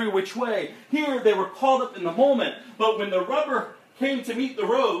questioning every which way. Here, they were caught up in the moment. But when the rubber came to meet the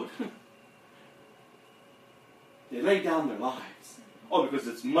road, they laid down their lives. Oh, because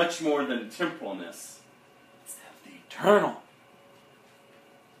it's much more than temporalness. It's the eternal.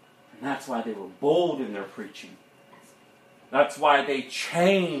 And that's why they were bold in their preaching. That's why they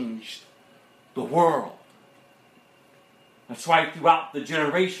changed the world. That's why throughout the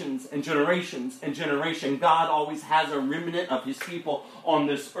generations and generations and generation, God always has a remnant of His people on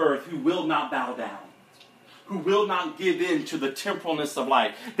this earth who will not bow down, who will not give in to the temporalness of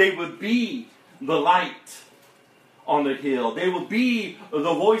life. They would be the light on the hill. They will be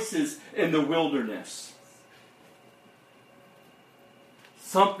the voices in the wilderness.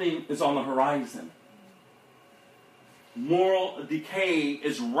 Something is on the horizon. Moral decay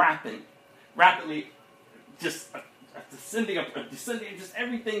is rapidly just descending, just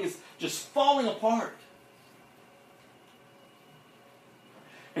everything is just falling apart.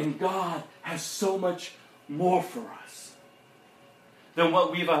 And God has so much more for us than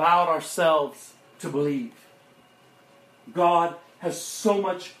what we've allowed ourselves to believe. God has so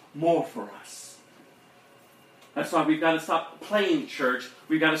much more for us. That's why we've got to stop playing church.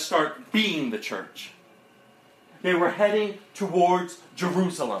 We've got to start being the church. They were heading towards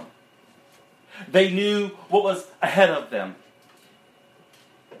Jerusalem. They knew what was ahead of them.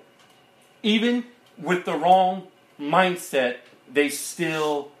 Even with the wrong mindset, they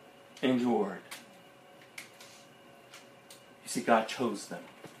still endured. You see, God chose them.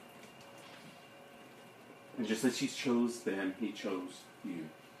 And just as He chose them, He chose you.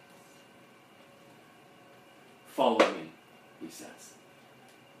 Follow me, He says.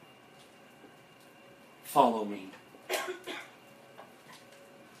 Follow me.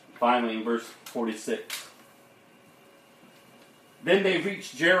 Finally, in verse 46. Then they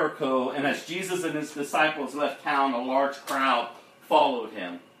reached Jericho, and as Jesus and His disciples left town, a large crowd followed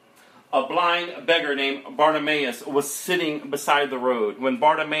Him. a blind beggar named Bartimaeus was sitting beside the road. When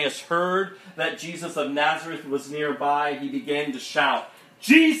Bartimaeus heard that Jesus of Nazareth was nearby, he began to shout,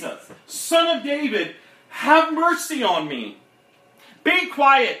 "Jesus, Son of David, have mercy on me." "Be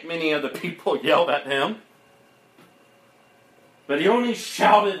quiet," many of the people yelled at him. But he only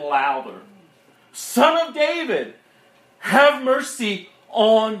shouted louder, "Son of David, have mercy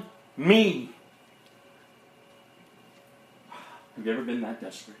on me." Have you ever been that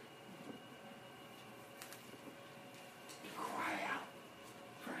desperate? Cry out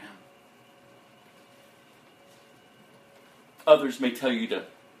for him. Others may tell you to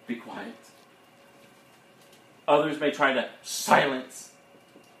be quiet. Others may try to silence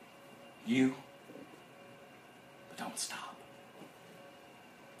you. But don't stop.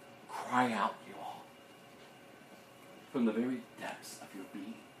 Cry out, you all. From the very depths of your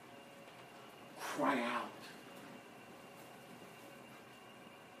being. Cry out.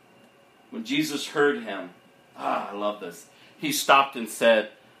 When Jesus heard him, I love this, he stopped and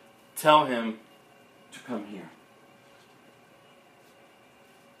said, "Tell him to come here."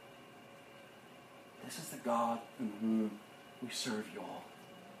 This is the God in whom we serve, y'all.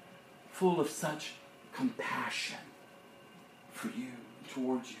 Full of such compassion for you,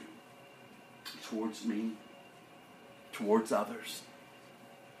 towards me, towards others.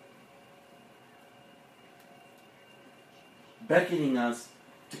 Beckoning us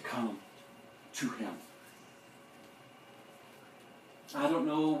to come to him. I don't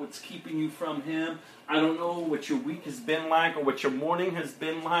know what's keeping you from him. I don't know what your week has been like or what your morning has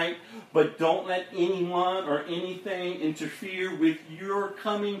been like, but don't let anyone or anything interfere with your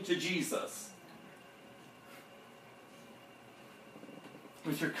coming to Jesus.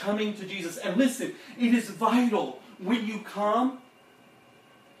 With your coming to Jesus. And listen, it is vital when you come,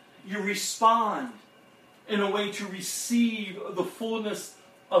 you respond in a way to receive the fullness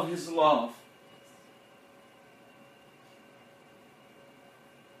of his love.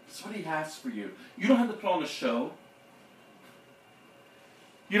 That's what he has for you. You don't have to put on a show.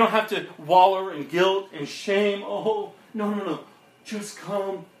 You don't have to wallow in guilt and shame. Oh, no. Just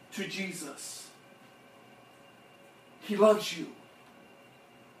come to Jesus. He loves you.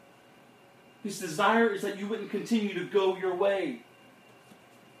 His desire is that you wouldn't continue to go your way.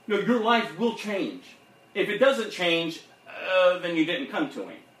 No, your life will change. If it doesn't change, then you didn't come to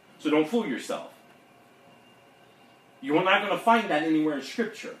him. So don't fool yourself. You're not going to find that anywhere in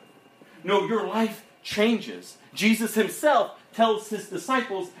Scripture. No, your life changes. Jesus himself tells his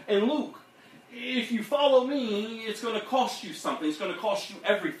disciples in Luke, if you follow me, it's going to cost you something. It's going to cost you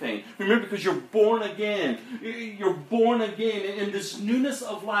everything. Remember, because you're born again. You're born again. And in this newness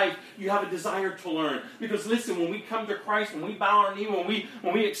of life, you have a desire to learn. Because listen, when we come to Christ, when we bow our knee,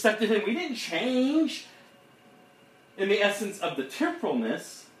 when we accepted him, we didn't change in the essence of the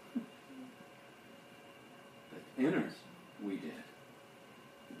temporalness. But inners, we did.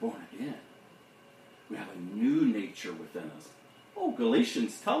 We're born again. We have a new nature within us. Oh,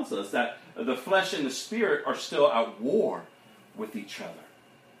 Galatians tells us that the flesh and the spirit are still at war with each other.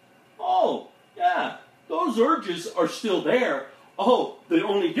 Oh, yeah, those urges are still there. Oh, the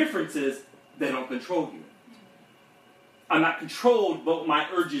only difference is they don't control you. I'm not controlled by what my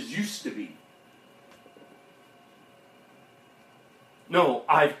urges used to be. No,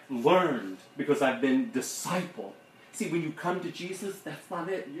 I've learned because I've been discipled. See, when you come to Jesus, that's not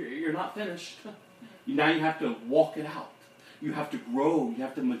it. You're not finished. Now you have to walk it out. You have to grow. You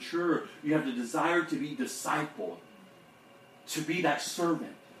have to mature. You have to desire to be discipled. To be that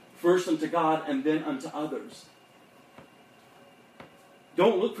servant. First unto God and then unto others.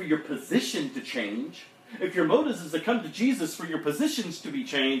 Don't look for your position to change. If your motives is to come to Jesus for your positions to be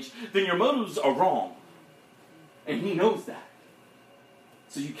changed, then your motives are wrong. And he knows that.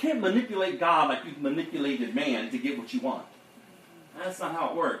 So you can't manipulate God like you've manipulated man to get what you want. That's not how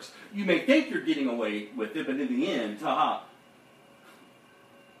it works. You may think you're getting away with it, but in the end, how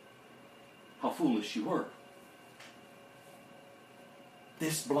foolish you were.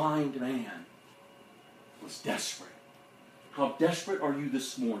 This blind man was desperate. How desperate are you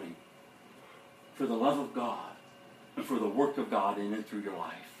this morning for the love of God and for the work of God in and through your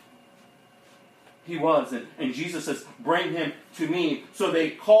life? He was, and Jesus says, bring him to me. So they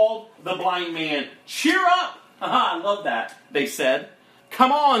called the blind man, cheer up! I love that, they said.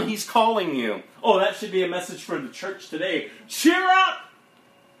 Come on, he's calling you. Oh, that should be a message for the church today. Cheer up!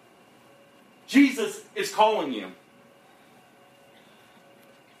 Jesus is calling you.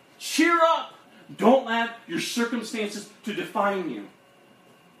 Cheer up! Don't let your circumstances to define you.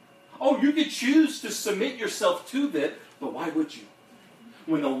 Oh, you could choose to submit yourself to that, but why would you?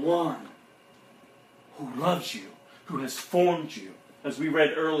 When the one who loves you, who has formed you, as we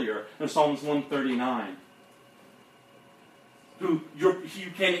read earlier in Psalms 139. You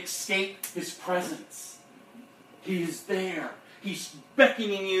can escape his presence. He is there. He's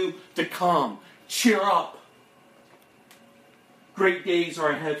beckoning you to come. Cheer up. Great days are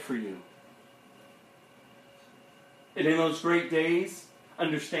ahead for you. And in those great days,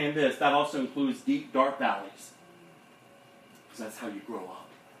 understand this, that also includes deep, dark valleys. Because that's how you grow up.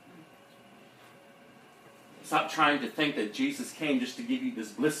 Stop trying to think that Jesus came just to give you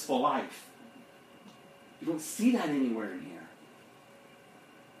this blissful life. You don't see that anywhere in here.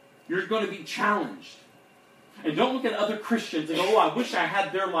 You're going to be challenged. And don't look at other Christians and go, oh, I wish I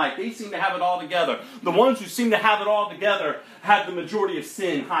had their life. They seem to have it all together. The ones who seem to have it all together have the majority of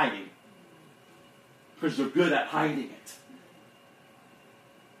sin hiding. Because they're good at hiding it.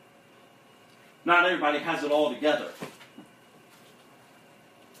 Not everybody has it all together.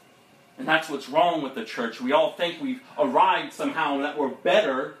 And that's what's wrong with the church. We all think we've arrived somehow and that we're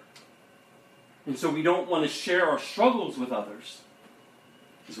better. And so we don't want to share our struggles with others.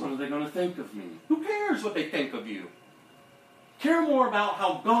 Because what are they going to think of me? Who cares what they think of you? Care more about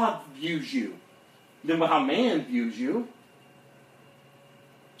how God views you than how man views you.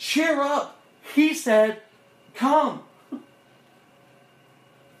 Cheer up. He said, come.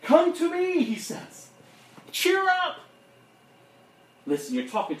 Come to me, he says. Cheer up. Listen, you're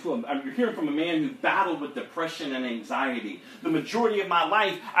hearing from a man who battled with depression and anxiety. The majority of my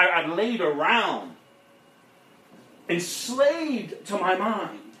life, I laid around, enslaved to my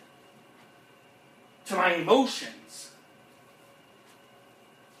mind, to my emotions.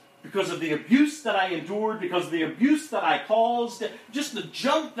 Because of the abuse that I endured, because of the abuse that I caused, just the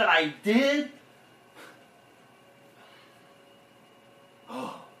junk that I did.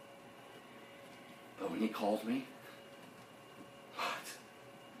 Oh. But when he called me, what?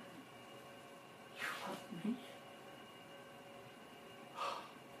 You love me?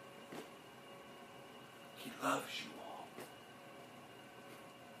 He loves you all.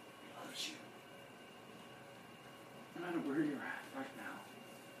 He loves you. No matter where you're at right now,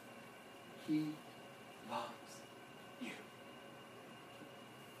 he loves you.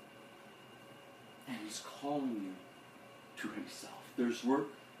 And he's calling you to himself. There's work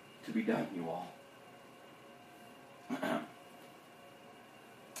to be done, you all.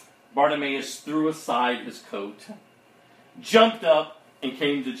 Bartimaeus threw aside his coat, jumped up, and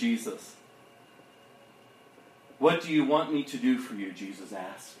came to Jesus. What do you want me to do for you? Jesus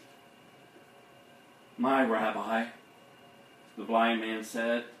asked. My rabbi, the blind man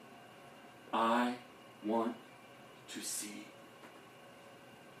said, I want to see.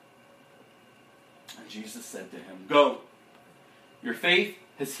 And Jesus said to him, go. Your faith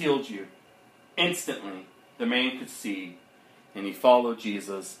has healed you. Instantly, the man could see, and he followed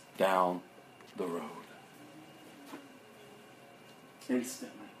Jesus down the road.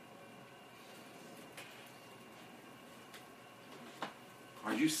 Instantly.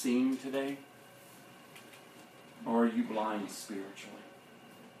 Are you seeing today? Or are you blind spiritually?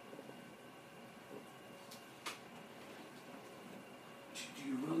 Do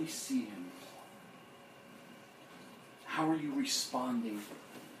you really see him? How are you responding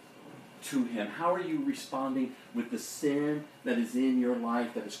to him? How are you responding with the sin that is in your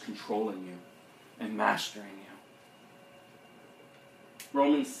life that is controlling you and mastering you?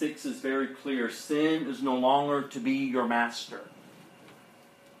 Romans 6 is very clear. Sin is no longer to be your master.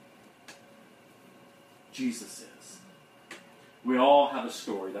 Jesus is. We all have a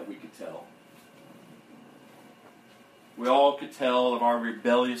story that we could tell. We all could tell of our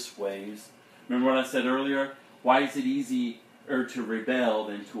rebellious ways. Remember what I said earlier? Why is it easier to rebel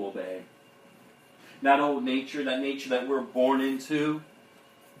than to obey? That old nature, that nature that we're born into,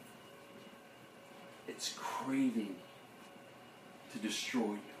 it's craving to destroy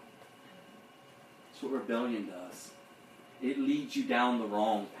you. That's what rebellion does. It leads you down the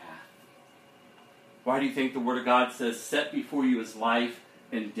wrong path. Why do you think the Word of God says, set before you is life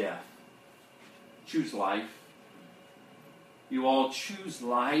and death? Choose life. You all choose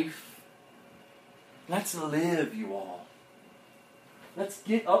life. Let's live, you all. Let's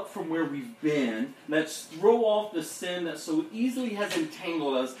get up from where we've been. Let's throw off the sin that so easily has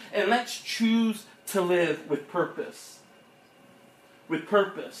entangled us. And let's choose to live with purpose. With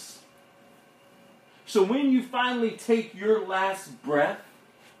purpose. So when you finally take your last breath,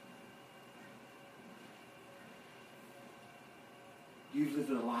 you've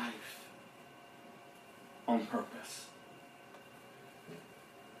lived a life on purpose.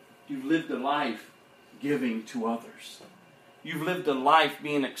 You've lived a life giving to others. You've lived a life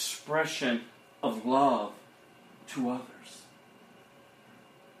being an expression of love to others.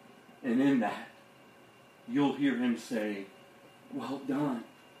 And in that, you'll hear him say, Well done,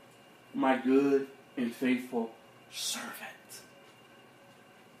 my good and faithful servant.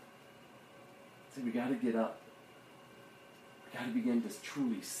 See, we got to get up. We got to begin to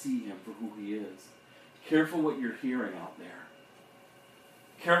truly see him for who he is. Careful what you're hearing out there.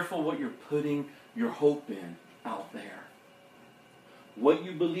 Careful what you're putting your hope in out there. What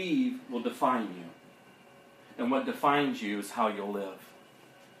you believe will define you. And what defines you is how you'll live.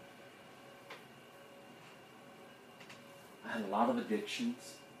 I had a lot of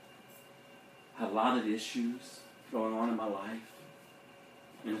addictions. I had a lot of issues going on in my life.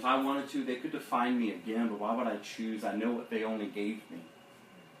 And if I wanted to, they could define me again, but why would I choose? I know what they only gave me.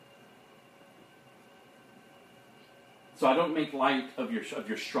 So I don't make light of your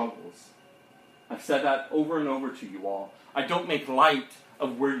struggles. I've said that over and over to you all. I don't make light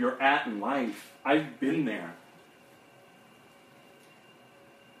of where you're at in life. I've been there.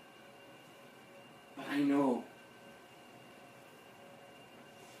 But I know.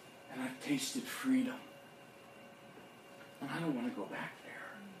 And I've tasted freedom. And I don't want to go back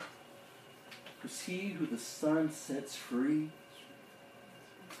there. Because he who the Son sets free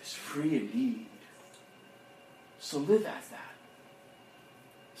is free indeed. So live as that.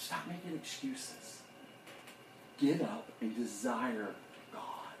 Stop making excuses. Get up and desire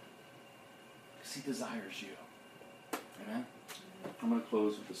God. Because he desires you. Amen? I'm going to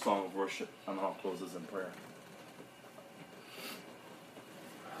close with the song of worship, and then I'll close this in prayer.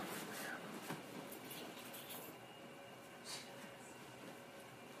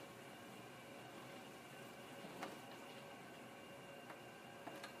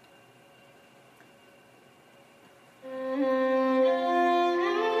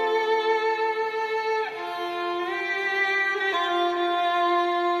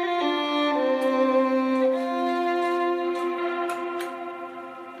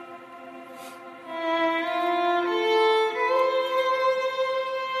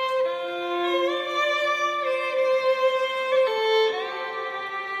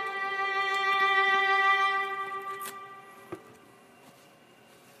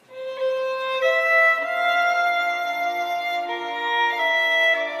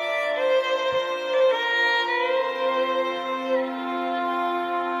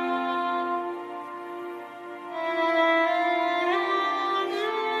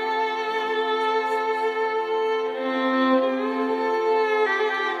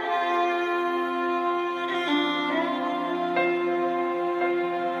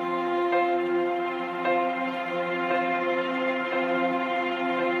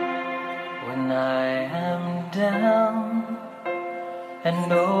 Down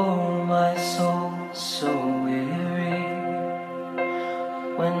and oh my soul so weary,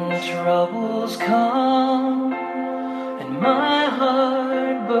 when troubles come and my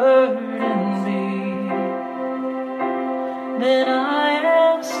heart burden be, then I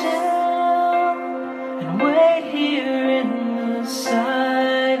am still and wait here in the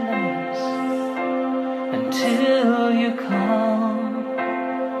silence until you come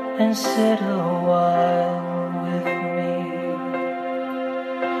and sit a while.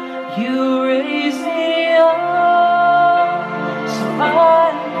 You raise me up so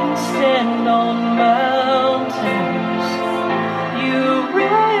I can stand on mountains. You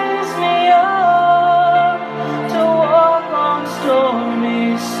raise me up to walk on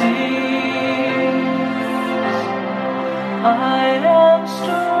stormy seas. I am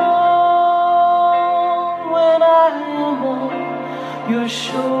strong when I am on your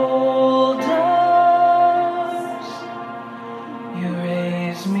shoulders. You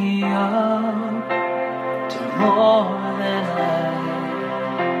raise me up to more than I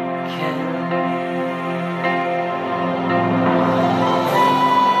can be.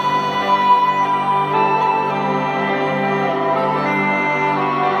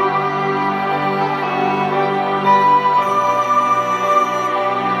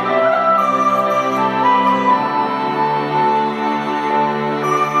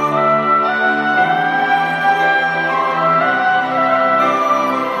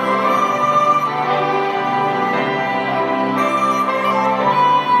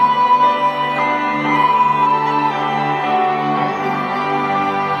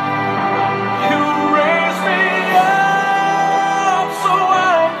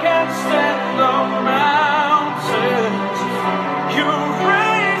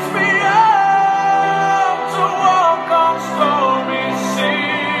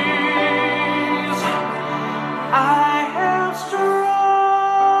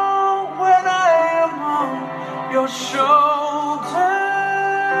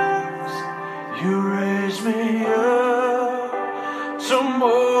 To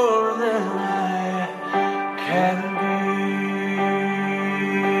more than I can be.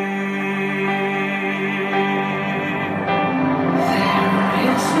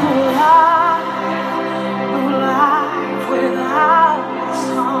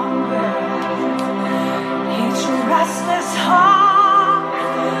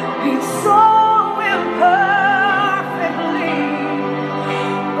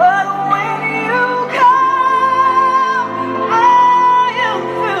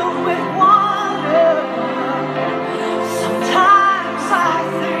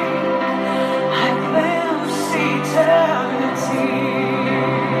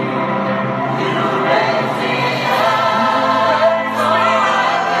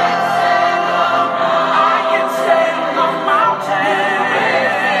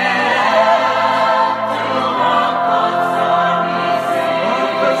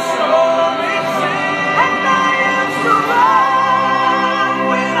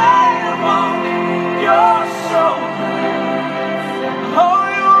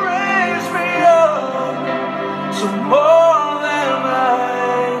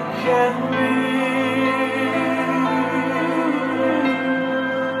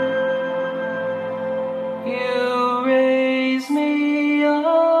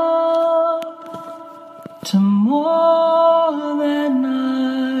 to more than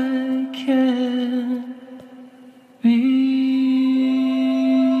I